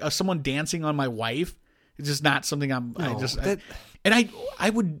see someone dancing on my wife. It's just not something I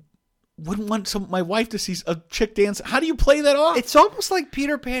wouldn't want my wife to see a chick dance. How do you play that off? It's almost like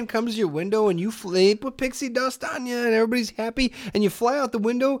Peter Pan comes to your window and they put pixie dust on you and everybody's happy and you fly out the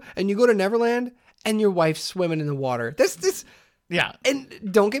window and you go to Neverland and your wife's swimming in the water. Yeah.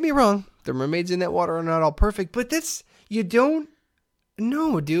 And don't get me wrong, the mermaids in that water are not all perfect, but you don't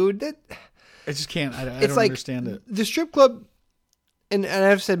know, dude. I just can't. I don't understand it. The strip club, and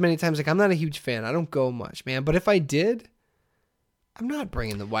I've said many times, like, I'm not a huge fan. I don't go much, man. But if I did, I'm not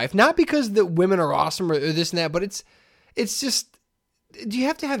bringing the wife. Not because the women are awesome or this and that, but it's just, do you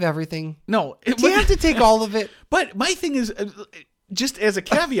have to have everything? No. Do you have to take all of it? But my thing is, just as a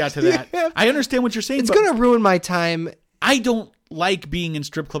caveat to that, I understand what you're saying. It's going to ruin my time. I don't like being in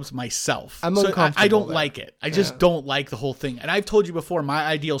strip clubs myself. I'm uncomfortable. I don't like it. I just don't like the whole thing. And I've told you before, my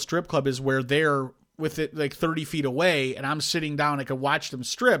ideal strip club is where they're with it like 30 feet away, and I'm sitting down. I can watch them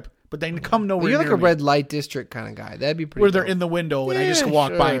strip, but they come nowhere near me. You're like a red light district kind of guy. That'd be pretty where they're in the window, and I just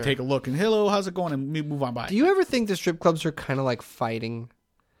walk by and take a look, and hello, how's it going, and move on by. Do you ever think the strip clubs are kind of like fighting,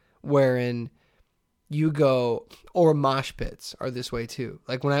 wherein you go, or mosh pits are this way too?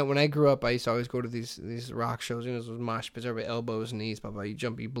 Like when I grew up, I used to always go to these rock shows, those mosh pits, everybody elbows, knees, blah, blah, you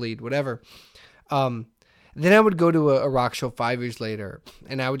jump, you bleed, whatever. Then I would go to a rock show 5 years later,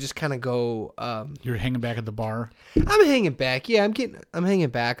 and I would just kind of go. You're hanging back at the bar. I'm hanging back. Yeah, I'm hanging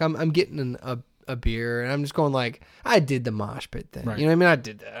back. I'm getting a beer, and I'm just going like, I did the mosh pit thing. Right. You know what I mean? I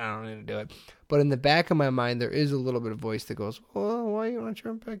did that. I don't need to do it. But in the back of my mind, there is a little bit of voice that goes, well, why you want to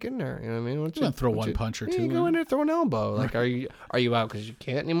jump back in there? You know what I mean? You want to throw one punch or two. Go in there, throw an elbow. Like, are you out because you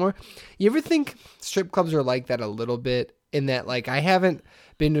can't anymore? You ever think strip clubs are like that a little bit? In that, like, I haven't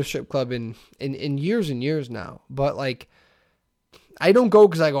been to a strip club in years and years now, but like, I don't go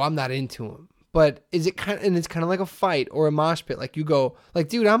because I go, I'm not into them. But is it it's kind of like a fight or a mosh pit? Like you go, like,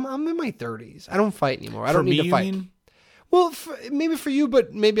 dude, I'm in my 30s. I don't fight anymore. I don't need to fight. Well, maybe for you,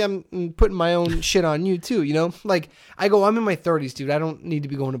 but maybe I'm putting my own shit on you too. You know, like I go, I'm in my 30s, dude. I don't need to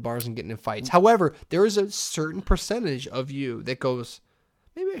be going to bars and getting in fights. However, there is a certain percentage of you that goes,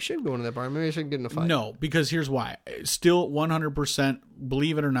 maybe I should go into that bar. Maybe I shouldn't get in a fight. No, because here's why. Still 100%,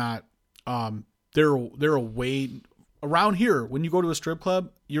 believe it or not, they're a way around here. When you go to a strip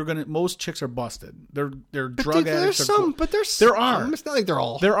club, most chicks are busted. They're drug addicts. There are. It's not like they're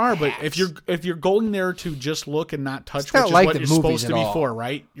all. There are, but if you're going there to just look and not touch, which is what you're supposed to be for,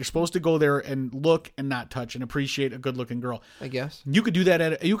 right? You're supposed to go there and look and not touch and appreciate a good-looking girl. I guess you could do that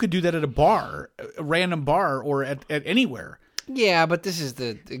at a bar, a random bar, or at anywhere. Yeah, but this is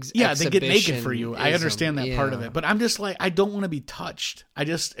the they get naked for you. I understand that part of it, but I'm just like, I don't want to be touched. It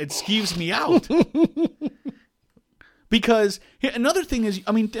skeeves me out. Because another thing is,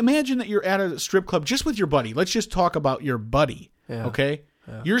 I mean, imagine that you're at a strip club just with your buddy. Let's just talk about your buddy, okay?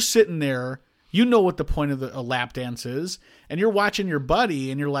 Yeah. You're sitting there. You know what the point of a lap dance is, and you're watching your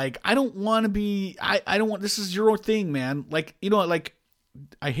buddy, and you're like, I don't want to be, I don't want, this is your thing, man. Like, you know, like,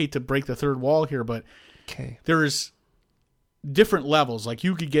 I hate to break the third wall here, but there's different levels. Like,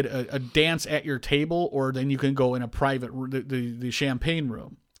 you could get a dance at your table, or then you can go in a private, the champagne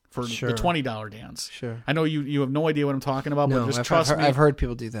room for the $20 dance. Sure. I know you have no idea what I'm talking about, but just trust me. I've heard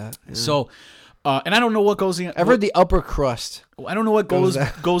people do that. Yeah. So, and I don't know what goes in. I've heard the upper crust. I don't know what goes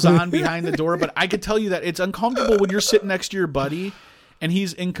on behind the door, but I could tell you that it's uncomfortable when you're sitting next to your buddy and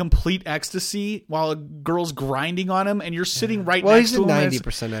he's in complete ecstasy while a girl's grinding on him, and you're sitting right next to him. Well, he's in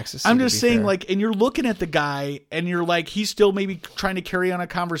 90% ecstasy. I'm just saying, like, and you're looking at the guy, and you're like, he's still maybe trying to carry on a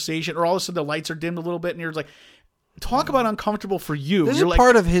conversation, or all of a sudden the lights are dimmed a little bit, and you're like, talk about uncomfortable for you. There's a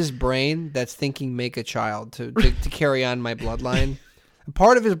part of his brain that's thinking, make a child to carry on my bloodline.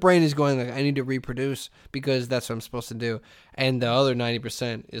 Part of his brain is going like, I need to reproduce because that's what I'm supposed to do. And the other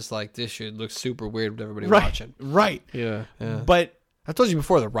 90% is like, this shit looks super weird with everybody watching. Right. Yeah. But I told you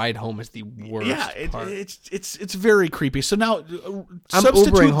before, the ride home is the worst. Yeah, it's very creepy. So now I'm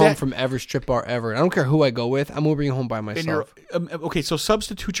Ubering home from every strip bar ever. I don't care who I go with. I'm Ubering home by myself. Okay, so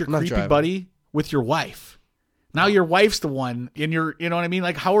substitute your creepy buddy with your wife. Now your wife's the one, and you know what I mean?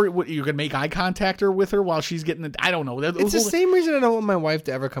 Like, how are you going to make eye contact with her while she's getting the, I don't know. It's the same reason I don't want my wife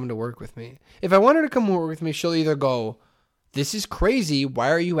to ever come to work with me. If I want her to come work with me, she'll either go, this is crazy. Why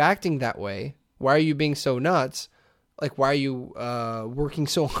are you acting that way? Why are you being so nuts? Like, why are you working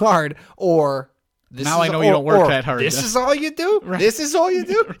so hard? Or you don't work that hard. This is all you do? Right. This is all you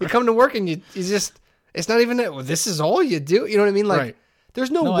do? You come to work and you just, it's not even, this is all you do? You know what I mean? Like, right. There's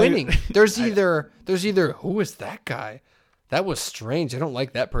no winning. There's either who is that guy? That was strange. I don't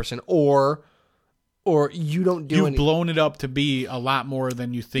like that person. Or you don't do anything. You've blown it up to be a lot more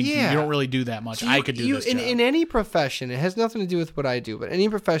than you think. Yeah. You don't really do that much. So I could do this job. In any profession, it has nothing to do with what I do, but any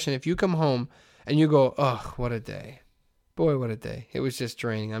profession, if you come home and you go, oh, what a day. Boy, what a day. It was just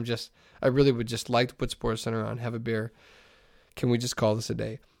draining. I really would just like to put SportsCenter on, have a beer. Can we just call this a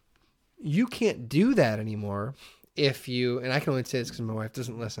day? You can't do that anymore. If you, and I can only say this because my wife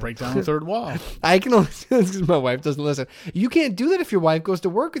doesn't listen. Break down the third wall. I can only say this because my wife doesn't listen. You can't do that if your wife goes to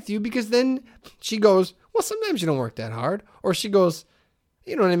work with you, because then she goes, well, sometimes you don't work that hard. Or she goes,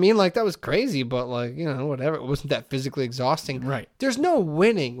 you know what I mean? Like, that was crazy, but like, you know, whatever. It wasn't that physically exhausting. Right. There's no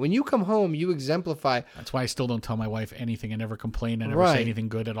winning. When you come home, you exemplify. That's why I still don't tell my wife anything. I never complain. I never say anything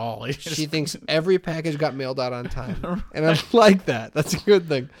good at all. She thinks every package got mailed out on time. Right. And I like that. That's a good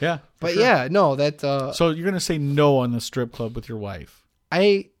thing. Yeah. But sure. Yeah, no, that. So you're going to say no on the strip club with your wife?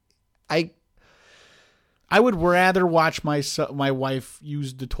 I would rather watch my wife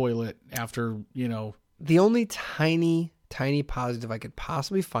use the toilet after, you know. The only tiny positive I could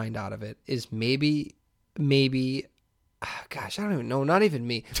possibly find out of it is maybe, gosh, I don't even know, not even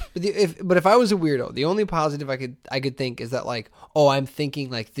me. But if I was a weirdo, the only positive I could think is that, like, oh, I'm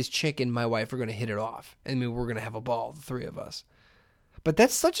thinking like this chick and my wife are going to hit it off, and we're going to have a ball, the three of us. But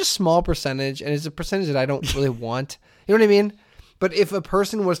that's such a small percentage, and it's a percentage that I don't really want. You know what I mean? But if a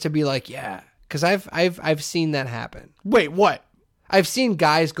person was to be like, yeah, because I've seen that happen. Wait, what? I've seen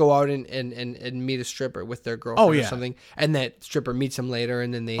guys go out and meet a stripper with their girlfriend or something, and that stripper meets them later,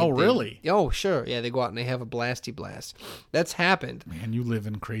 and then they... really? Oh, sure. Yeah, they go out and they have a blasty blast. That's happened. Man, you live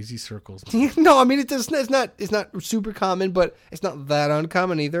in crazy circles. No, I mean, it's not super common, but it's not that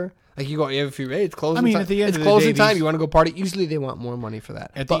uncommon either. Like, you go, it's closing time. At the end it's of closing the day, time. You want to go party. Usually they want more money for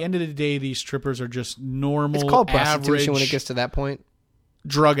that. At the end of the day, these strippers are just normal, it's called prostitution average when it gets to that point.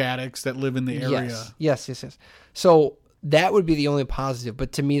 Drug addicts that live in the area. Yes. So... that would be the only positive,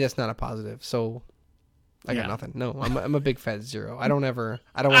 but to me, that's not a positive. So I got nothing. No, I'm a big fat zero. I don't want her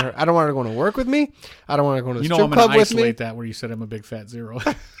to go to work with me. I don't want her to go to the strip club with me. I'm going to isolate that where you said I'm a big fat zero.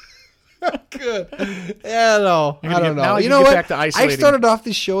 Good. Yeah, no, I don't know. Now you know what? Back to isolating. I started off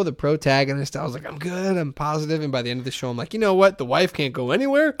this show, the protagonist. I was like, I'm good, I'm positive, and by the end of the show, I'm like, you know what? The wife can't go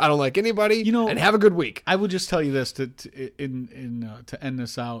anywhere. I don't like anybody. And have a good week. I would just tell you this to end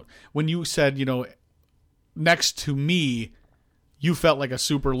this out. When you said, next to me, you felt like a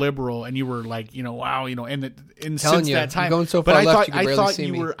super liberal, and you were like, wow, and since that time, going so far left, you can barely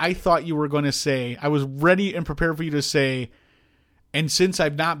see me. I thought you were going to say, I was ready and prepared for you to say, and since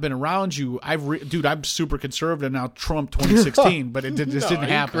I've not been around you, I'm super conservative now, Trump 2016, but it just didn't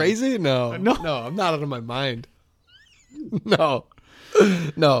happen. Crazy? No, I'm not out of my mind. No.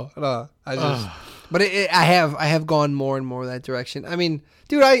 I just, but I have gone more and more that direction. I mean,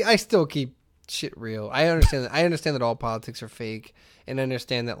 dude, I still keep shit real. I understand that. I understand that all politics are fake, and I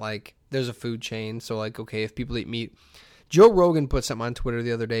understand that like there's a food chain. So like, okay, if people eat meat, Joe Rogan put something on Twitter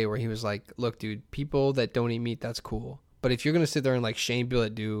the other day where he was like, "Look, dude, people that don't eat meat, that's cool. But if you're gonna sit there and like shame people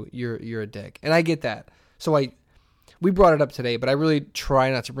that do, you're a dick." And I get that. So we brought it up today, but I really try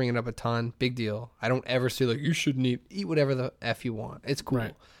not to bring it up a ton. Big deal. I don't ever say like you shouldn't eat whatever the F you want. It's cool.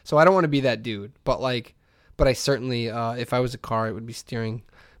 Right. So I don't want to be that dude. But I certainly, if I was a car, it would be steering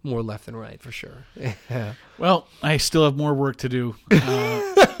more left than right for sure. Yeah. Well, I still have more work to do.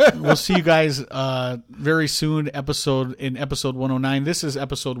 We'll see you guys very soon. Episode 109. This is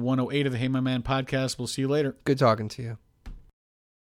episode 108 of the Hey My Man podcast. We'll see you later. Good talking to you.